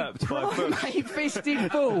great usurped big by Bush. primate-fisted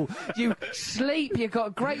fool. You sleep, you've got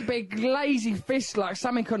a great big lazy fist like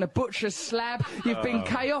something on a butcher's slab. You've been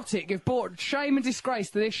chaotic, you've brought shame and disgrace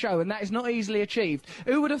to this show, and that is not easily achieved.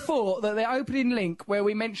 Who would have thought that the opening link where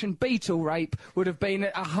we mentioned beetle rape would have been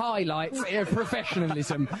a highlight of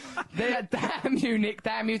professionalism? Damn you, Nick,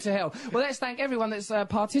 damn you to hell. Well, let's thank everyone that's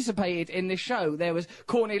participated in this show. There was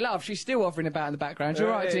Courtney Love, she's still hovering about in the background. You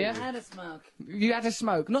all right, dear? I had a smoke. You had a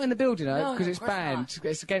smoke? Not in the building, though, because it's banned. not.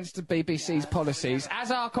 It's against the BBC's policies,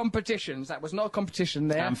 as are competitions. That was not a competition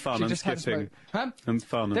there. And fun and skipping. Huh? And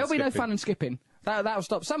fun and There'll be no skipping. fun and skipping. That'll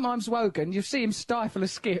stop. Sometimes Wogan, you see him stifle a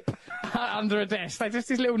skip under a desk. Just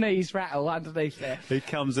his little knees rattle underneath there. He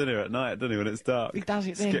comes in here at night, doesn't he, when it's dark? He does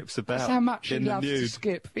it then. Skips about. That's how much he in the loves to nude.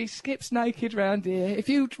 skip. He skips naked round here. If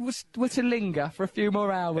you were to linger for a few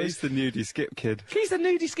more hours... He's the nudie skip kid. He's the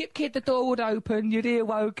nudie skip kid. The door would open. You'd hear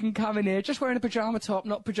Wogan come in here, just wearing a pyjama top,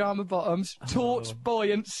 not pyjama bottoms. Taut,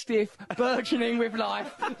 buoyant, stiff, burgeoning with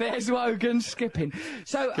life. There's Wogan skipping.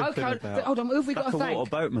 So, Skipping okay, about. hold on. Who have we got Like to a thank? water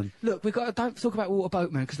boatman. Look, we've got to, don't talk about water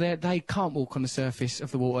boatmen, because they can't walk on the surface of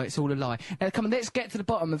the water. It's all a lie. Now, come on, let's get to the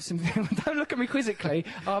bottom of some... Don't look at me quizzically.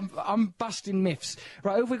 I'm busting myths.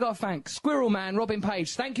 Right, who have we got to thank? Squirrel Man, Robin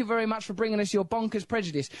Page. Thank you very much for bringing us your bonkers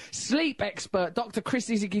prejudice. Sleep expert, Dr.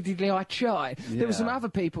 Christy Zigidili Chai. There were some other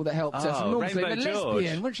people that helped us. Oh, Enormously. Rainbow The George.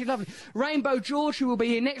 lesbian, wasn't she lovely? Rainbow George, who will be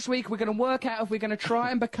here next week. We're going to work out if we're going to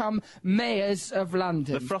try and become mayors of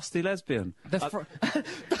London. The frosty lesbian.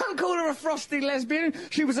 Don't call her a frosty lesbian.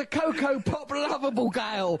 She was a Cocoa Pop lovable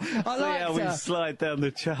gal. I See how liked we her. slide down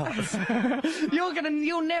the charts.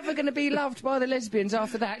 You're never gonna be loved by the lesbians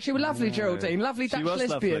after that. She was lovely, Geraldine, lovely She Dutch was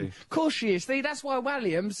lesbian. lovely. Of course she is. See, that's why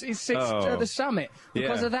Williams sits at the summit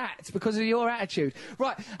because Yeah. of that, because of your attitude.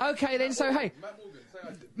 Right? Okay, then. So hey.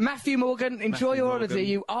 Matthew Morgan, enjoy your holiday,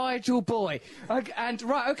 you idle boy. And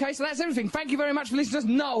right, okay, so that's everything. Thank you very much for listening to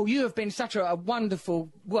us. Noel, you have been such a wonderful.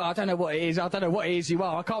 Well, I don't know what it is. I don't know what it is you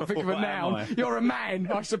are. I can't think of a What am noun. I? You're a man,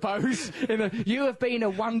 I suppose. You have been a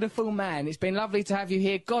wonderful man. It's been lovely to have you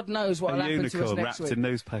here. God knows what A will happen to us unicorn next wrapped week. in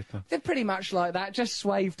newspaper. They're pretty much like that, just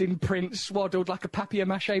swathed in print, swaddled like a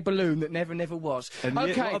papier-mâché balloon that never was. And you-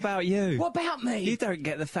 okay. what about you? What about me? You don't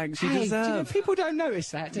get the thanks you Hey, deserve. people don't notice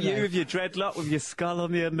that, do You they? with your dreadlock, with your scarf. skull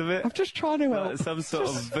on the end of it. I'm just trying to help. Like some sort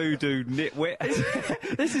of voodoo nitwit.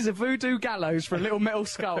 This is a voodoo gallows for a little metal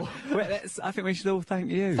skull. Well, I think we should all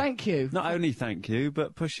thank you. Thank you. Not only thank you,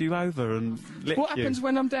 but push you over and lick What you. happens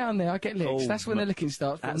when I'm down there? I get licked. Oh, That's when the licking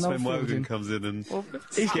starts. That's when Wogan comes in and...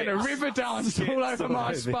 He's going to river dance all over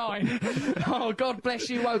my spine. Oh, God bless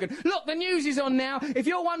you, Wogan. Look, the news is on now. If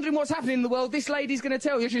you're wondering what's happening in the world, this lady's going to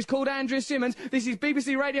tell you. She's called Andrea Simmons. This is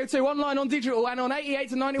BBC Radio 2, online on digital and on 88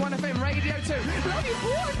 to 91 FM Radio 2. Love you,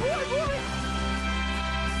 boy, boy, boy.